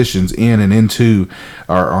prepositions in and into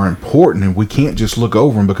are important, and we can't just look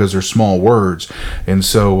over them because they're small words. And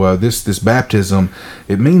so this baptism,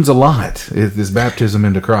 it means a lot, this baptism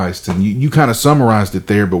into Christ. And you kind of summarized it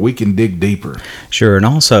there, but we can dig deeper. Sure. And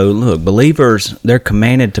also, look, believers, they're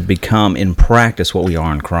commanded to become in practice what we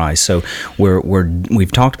are in Christ. So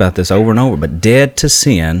we've talked about this over and over, but dead to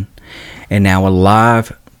sin and now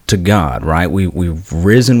alive to God, right? We've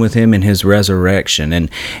risen with him in his resurrection.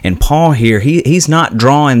 And Paul here, he's not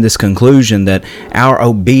drawing this conclusion that our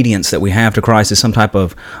obedience that we have to Christ is some type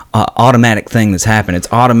of automatic thing that's happened.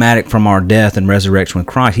 It's automatic from our death and resurrection with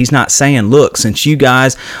Christ. He's not saying, look, since you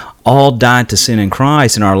guys all died to sin in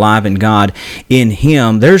Christ and are alive in God in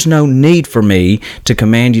him, there's no need for me to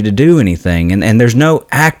command you to do anything. And there's no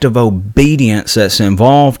act of obedience that's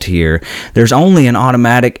involved here. There's only an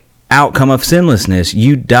automatic outcome of sinlessness.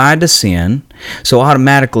 You died to sin, so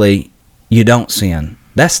automatically you don't sin.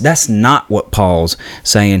 That's not what Paul's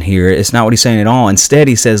saying here. It's not what he's saying at all. Instead,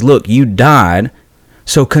 he says, look, you died,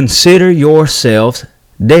 so consider yourselves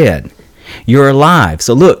dead. You're alive.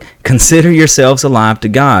 So look, consider yourselves alive to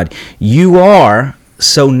God. You are,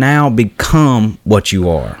 so now become what you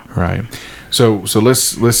are. Right. So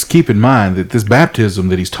let's keep in mind that this baptism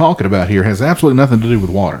that he's talking about here has absolutely nothing to do with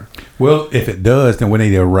water. Well, if it does, then we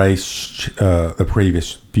need to erase the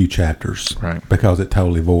previous few chapters, right? Because it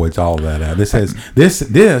totally voids all of that out. This has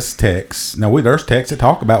this text. Now, there's texts that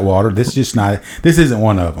talk about water. This isn't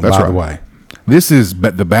one of them. By the way, this is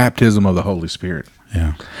the baptism of the Holy Spirit.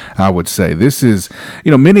 Yeah, I would say this is,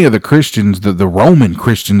 many of the Christians, the Roman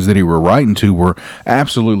Christians that he were writing to were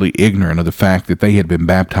absolutely ignorant of the fact that they had been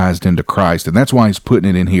baptized into Christ. And that's why he's putting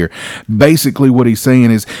it in here. Basically, what he's saying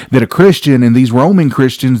is that a Christian and these Roman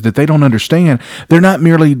Christians that they don't understand, they're not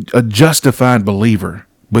merely a justified believer,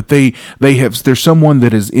 but there's someone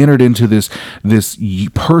that has entered into this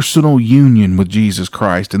personal union with Jesus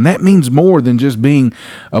Christ. And that means more than just being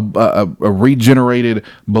a regenerated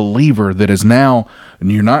believer that is now,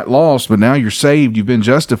 you're not lost, but now you're saved, you've been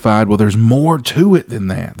justified. Well, there's more to it than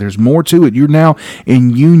that. There's more to it. You're now in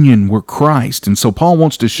union with Christ. And so Paul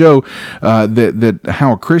wants to show that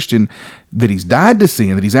how a Christian, that he's died to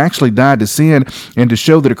sin, that he's actually died to sin, and to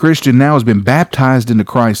show that a Christian now has been baptized into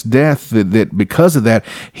Christ's death, that because of that,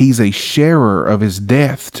 he's a sharer of his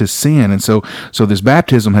death to sin. And so this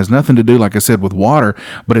baptism has nothing to do, like I said, with water,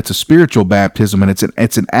 but it's a spiritual baptism, and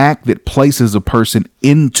it's an act that places a person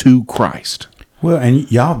into Christ. Well,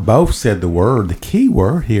 and y'all both said the key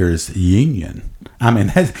word here is union. I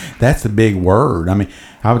mean, that's the big word. I mean,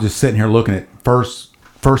 I was just sitting here looking at First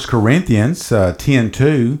Corinthians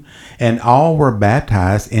 10:2, and all were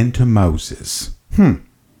baptized into Moses.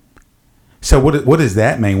 So what does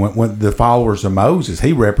that mean? When the followers of Moses,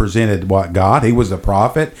 he represented what? God. He was a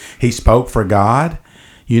prophet. He spoke for God.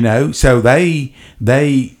 So they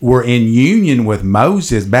were in union with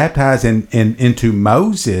Moses, baptized into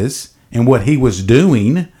Moses and what he was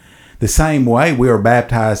doing. The same way we are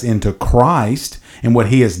baptized into Christ and what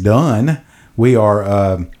he has done. We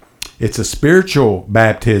are. It's a spiritual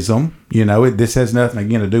baptism. This has nothing,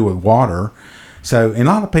 again, to do with water. So, and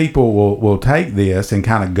a lot of people will take this and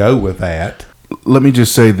kind of go with that. Let me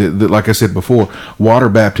just say that, like I said before, water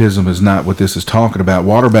baptism is not what this is talking about.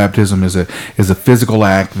 Water baptism is a physical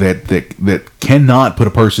act that cannot put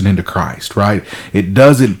a person into Christ, right? It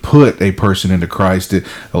doesn't put a person into Christ. A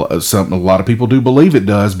lot of people do believe it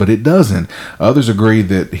does, but it doesn't. Others agree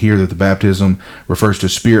that the baptism refers to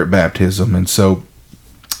spirit baptism. And so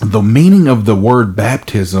the meaning of the word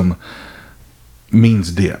baptism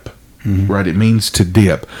means dip, right? It means to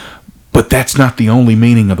dip. But that's not the only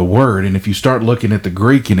meaning of the word. And if you start looking at the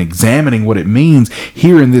Greek and examining what it means,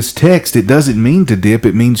 here in this text, it doesn't mean to dip,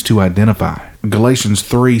 it means to identify. Galatians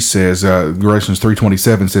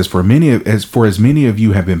 3:27 says, For as many of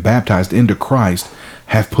you have been baptized into Christ,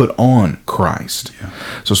 have put on Christ. Yeah.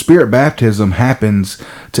 So spirit baptism happens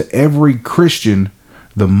to every Christian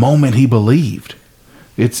the moment he believed.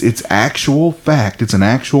 It's actual fact. It's an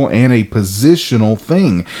actual and a positional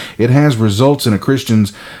thing. It has results in a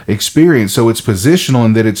Christian's experience. So it's positional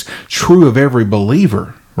in that it's true of every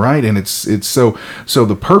believer, right? And it's so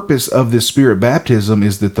the purpose of this spirit baptism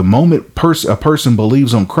is that the moment a person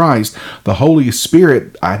believes on Christ, the Holy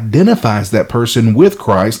Spirit identifies that person with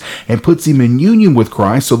Christ and puts him in union with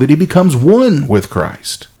Christ so that he becomes one with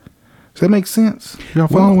Christ. Does that make sense? Y'all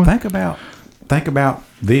following? Well, think about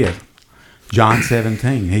this. John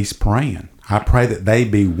 17, he's praying. I pray that they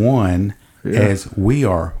be one as we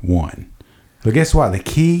are one. But guess what? The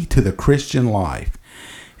key to the Christian life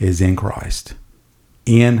is in Christ.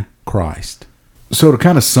 in Christ. So to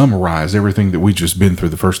kind of summarize everything that we just been through,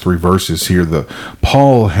 the first 3 verses here,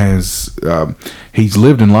 Paul has he's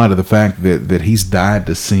lived in light of the fact that he's died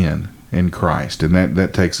to sin in Christ, and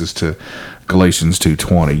that takes us to Galatians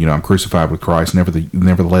 2:20. I'm crucified with Christ,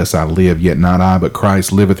 nevertheless I live, yet not I, but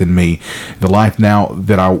Christ liveth in me. The life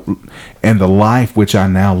which I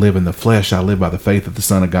now live in the flesh, I live by the faith of the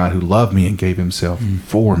Son of God, who loved me and gave himself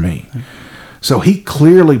for me. So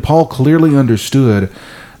Paul clearly understood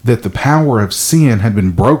that the power of sin had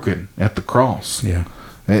been broken at the cross. Yeah.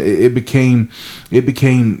 It became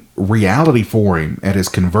reality for him at his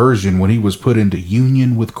conversion when he was put into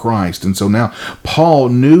union with Christ. And so now Paul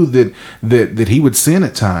knew that he would sin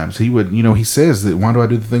at times. He would, he says that why do I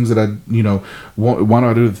do the things that why do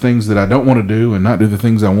I do the things that I don't want to do and not do the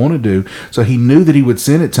things I want to do? So he knew that he would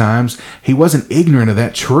sin at times. He wasn't ignorant of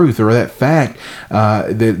that truth or that fact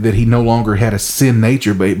that he no longer had a sin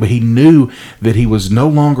nature, but he knew that he was no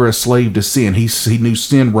longer a slave to sin. He knew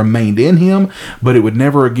sin remained in him, but it would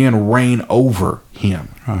never again reign over him.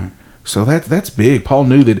 Right. So that's big. Paul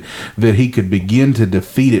knew that he could begin to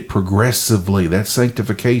defeat it progressively. That's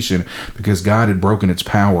sanctification, because God had broken its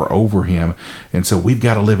power over him. And so we've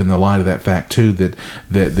got to live in the light of that fact too,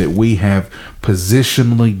 that we have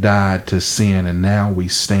positionally died to sin, and now we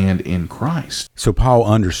stand in Christ. So Paul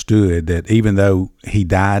understood that even though he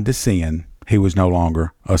died to sin, he was no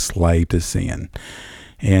longer a slave to sin.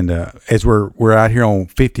 And as we're out here on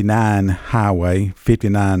 59 Highway,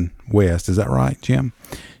 59 West, is that right, Jim?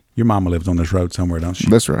 Your mama lives on this road somewhere, don't she?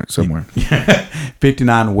 That's right, somewhere.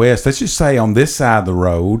 59 West. Let's just say on this side of the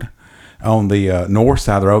road, on the north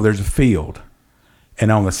side of the road, there's a field.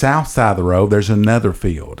 And on the south side of the road, there's another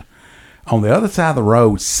field. On the other side of the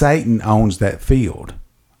road, Satan owns that field.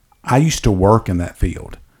 I used to work in that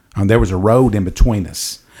field. There was a road in between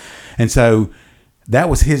us. And so that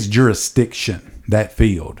was his jurisdiction, that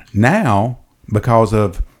field. Now, because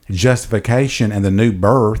of justification and the new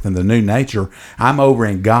birth and the new nature, I'm over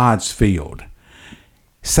in God's field.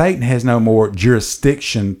 Satan has no more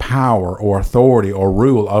jurisdiction, power, or authority or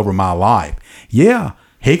rule over my life. Yeah,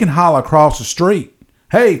 he can holler across the street,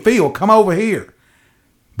 "Hey, field, come over here."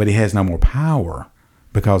 But he has no more power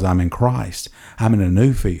because I'm in Christ. I'm in a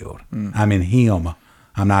new field. I'm in him.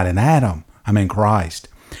 I'm not in Adam. I'm in Christ.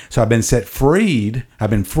 So I've been set freed. I've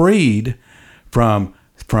been freed from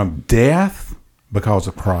death because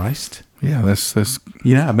of Christ. Yeah, that's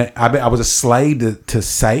I was a slave to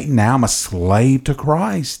Satan. Now I'm a slave to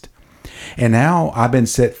Christ, and now I've been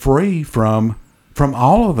set free from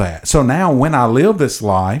all of that. So now when I live this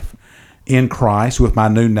life in Christ with my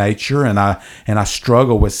new nature, and I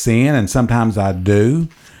struggle with sin, and sometimes I do,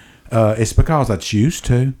 it's because I choose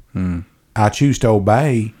to. I choose to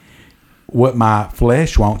obey what my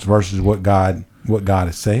flesh wants versus what God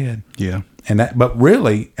has said. Yeah. But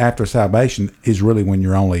really, after salvation is really when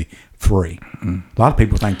you're only free. A lot of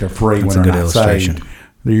people think they're free when they're not saved.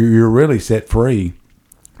 You're really set free.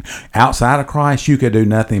 Outside of Christ, you could do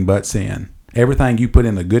nothing but sin. Everything you put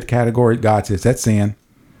in the good category, God says, that's sin.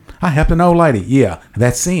 I helped an old lady. Yeah,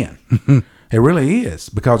 that's sin. It really is,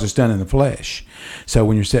 because it's done in the flesh. So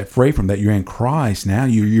when you're set free from that, you're in Christ. Now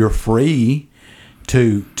you're free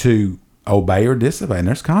to obey or disobey, and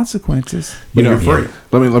there's consequences. But you're free.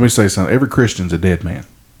 Let me say something. Every Christian's a dead man.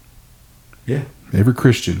 Yeah. Every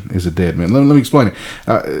Christian is a dead man. Let me explain it.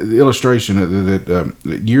 The illustration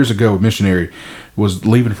that years ago, a missionary was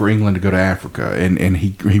leaving for England to go to Africa, and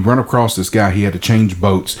he run across this guy. He had to change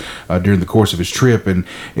boats during the course of his trip, and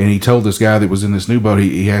he told this guy that was in this new boat,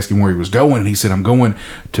 he asked him where he was going, and he said, "I'm going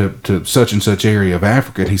to such and such area of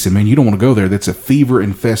Africa." And he said, "Man, you don't want to go there. That's a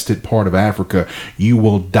fever-infested part of Africa. You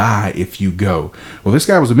will die if you go." Well, this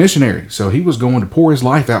guy was a missionary, so he was going to pour his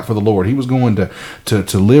life out for the Lord. He was going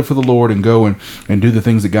to live for the Lord and go and do the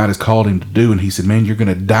things that God has called him to do. And he said, "Man, you're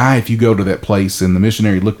going to die if you go to that place." And the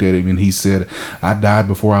missionary looked at him and he said, "I died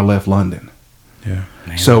before I left London." Yeah.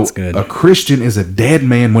 Man, so a Christian is a dead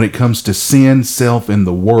man when it comes to sin, self, and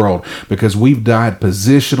the world, because we've died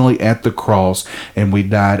positionally at the cross, and we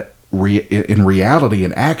died in reality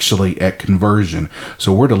and actually at conversion.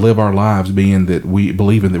 So we're to live our lives being that we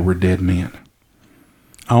believing that we're dead men.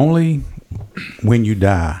 Only when you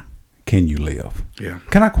die can you live. Yeah.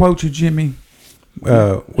 Can I quote you, Jimmy?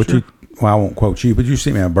 Sure. I won't quote you, but you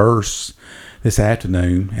sent me a verse this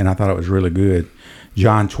afternoon, and I thought it was really good.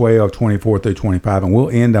 John 12:24-25, and we'll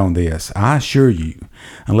end on this. "I assure you,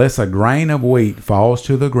 unless a grain of wheat falls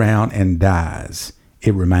to the ground and dies,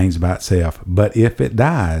 it remains by itself. But if it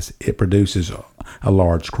dies, it produces a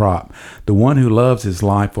large crop. The one who loves his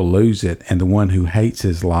life will lose it, and the one who hates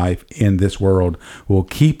his life in this world will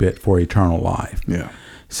keep it for eternal life." Yeah.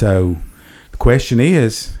 So the question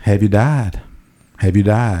is, have you died? Have you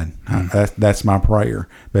died? That's my prayer,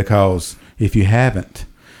 because if you haven't,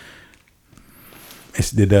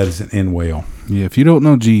 it doesn't end well. Yeah, if you don't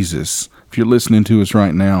know Jesus, if you're listening to us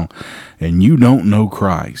right now and you don't know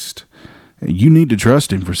Christ, you need to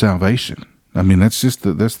trust him for salvation. I mean, that's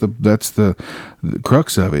the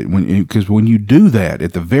crux of it. Because when you do that,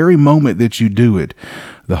 at the very moment that you do it,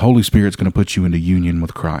 the Holy Spirit's going to put you into union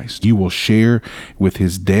with Christ. You will share with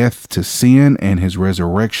his death to sin and his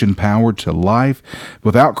resurrection power to life.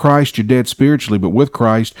 Without Christ, you're dead spiritually, but with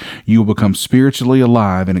Christ, you will become spiritually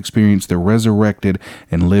alive and experience the resurrected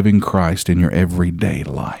and living Christ in your everyday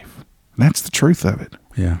life. That's the truth of it.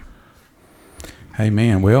 Yeah.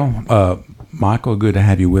 Amen. Well, Michael, good to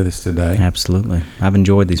have you with us today. Absolutely. I've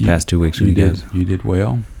enjoyed these past 2 weeks with you guys. You did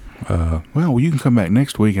well. Well, you can come back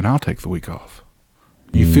next week and I'll take the week off.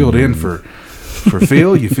 You filled in for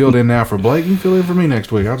Phil. You filled in now for Blake. You fill in for me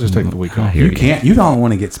next week. I'll just take the week off. You can't. You're the only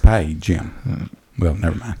one that gets paid, Jim. Well,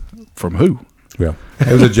 never mind. From who? Well,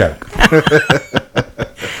 it was a joke.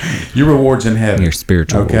 Your reward's in heaven. Your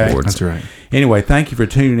spiritual rewards. That's right. Anyway, thank you for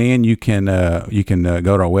tuning in. You can go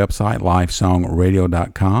to our website,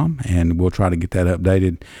 lifesongradio.com, and we'll try to get that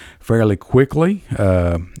updated fairly quickly,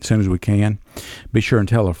 as soon as we can. Be sure and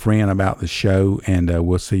tell a friend about the show, and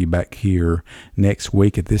we'll see you back here next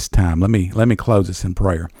week at this time. Let me close this in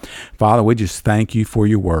prayer. Father, we just thank you for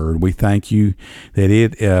your word. We thank you that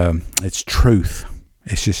it's truth.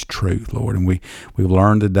 It's just truth, Lord. And we've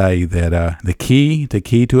learned today that the key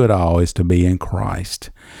to it all is to be in Christ.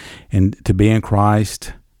 And to be in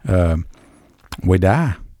Christ, we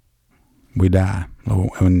die. We die.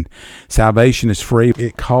 When salvation is free,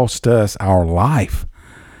 it costs us our life.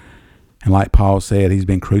 And like Paul said, he's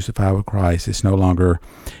been crucified with Christ. It's no longer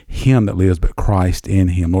him that lives, but Christ in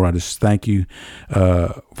him. Lord, I just thank you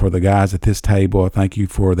for the guys at this table. I thank you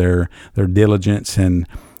for their diligence and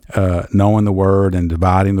knowing the word and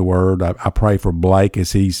dividing the word. I pray for Blake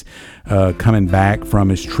as he's coming back from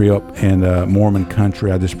his trip in Mormon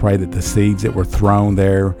country. I just pray that the seeds that were thrown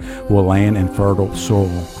there will land in fertile soil,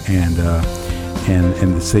 and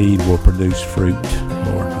the seed will produce fruit.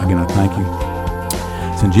 Lord, again, I thank you.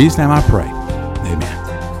 It's in Jesus' name I pray. Amen.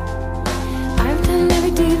 I've done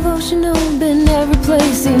every devotional, been every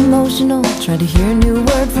place emotional, tried to hear a new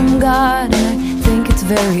word from God, and I think it's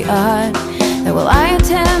very odd that while I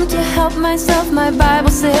attempt to help myself, my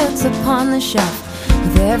Bible sits upon the shelf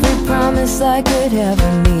with every promise I could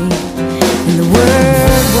ever need. And the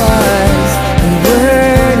Word was, and the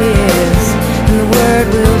Word is, and the Word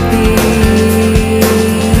will be.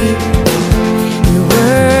 And the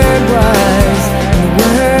Word was, and the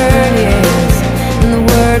Word is, and the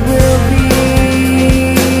Word will be.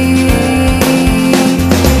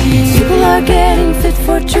 People are getting fit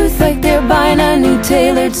for truth like they're buying a new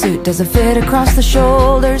tailored suit. Does it fit across the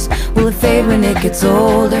shoulders? Will it fade when it gets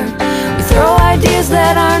older? We throw ideas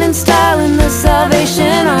that aren't in style in the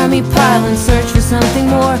Salvation Army pile and search for something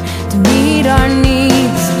more to meet our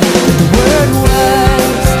needs. But the Word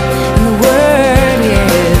was, and the Word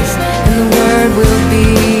is, and the Word will be.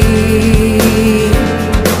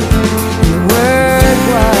 And the Word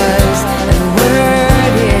was, and the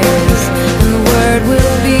Word is, and the Word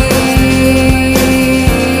will be.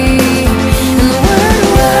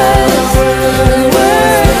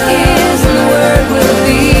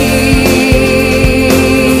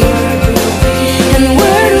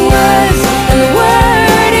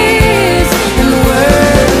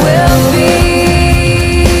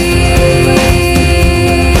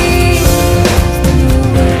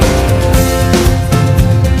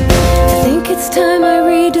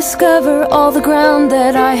 Discover all the ground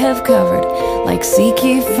that I have covered. Like seek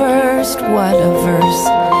ye first, what a verse.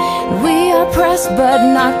 We are pressed but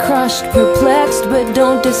not crushed, perplexed but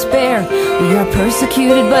don't despair. We are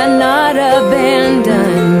persecuted but not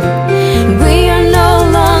abandoned. We are no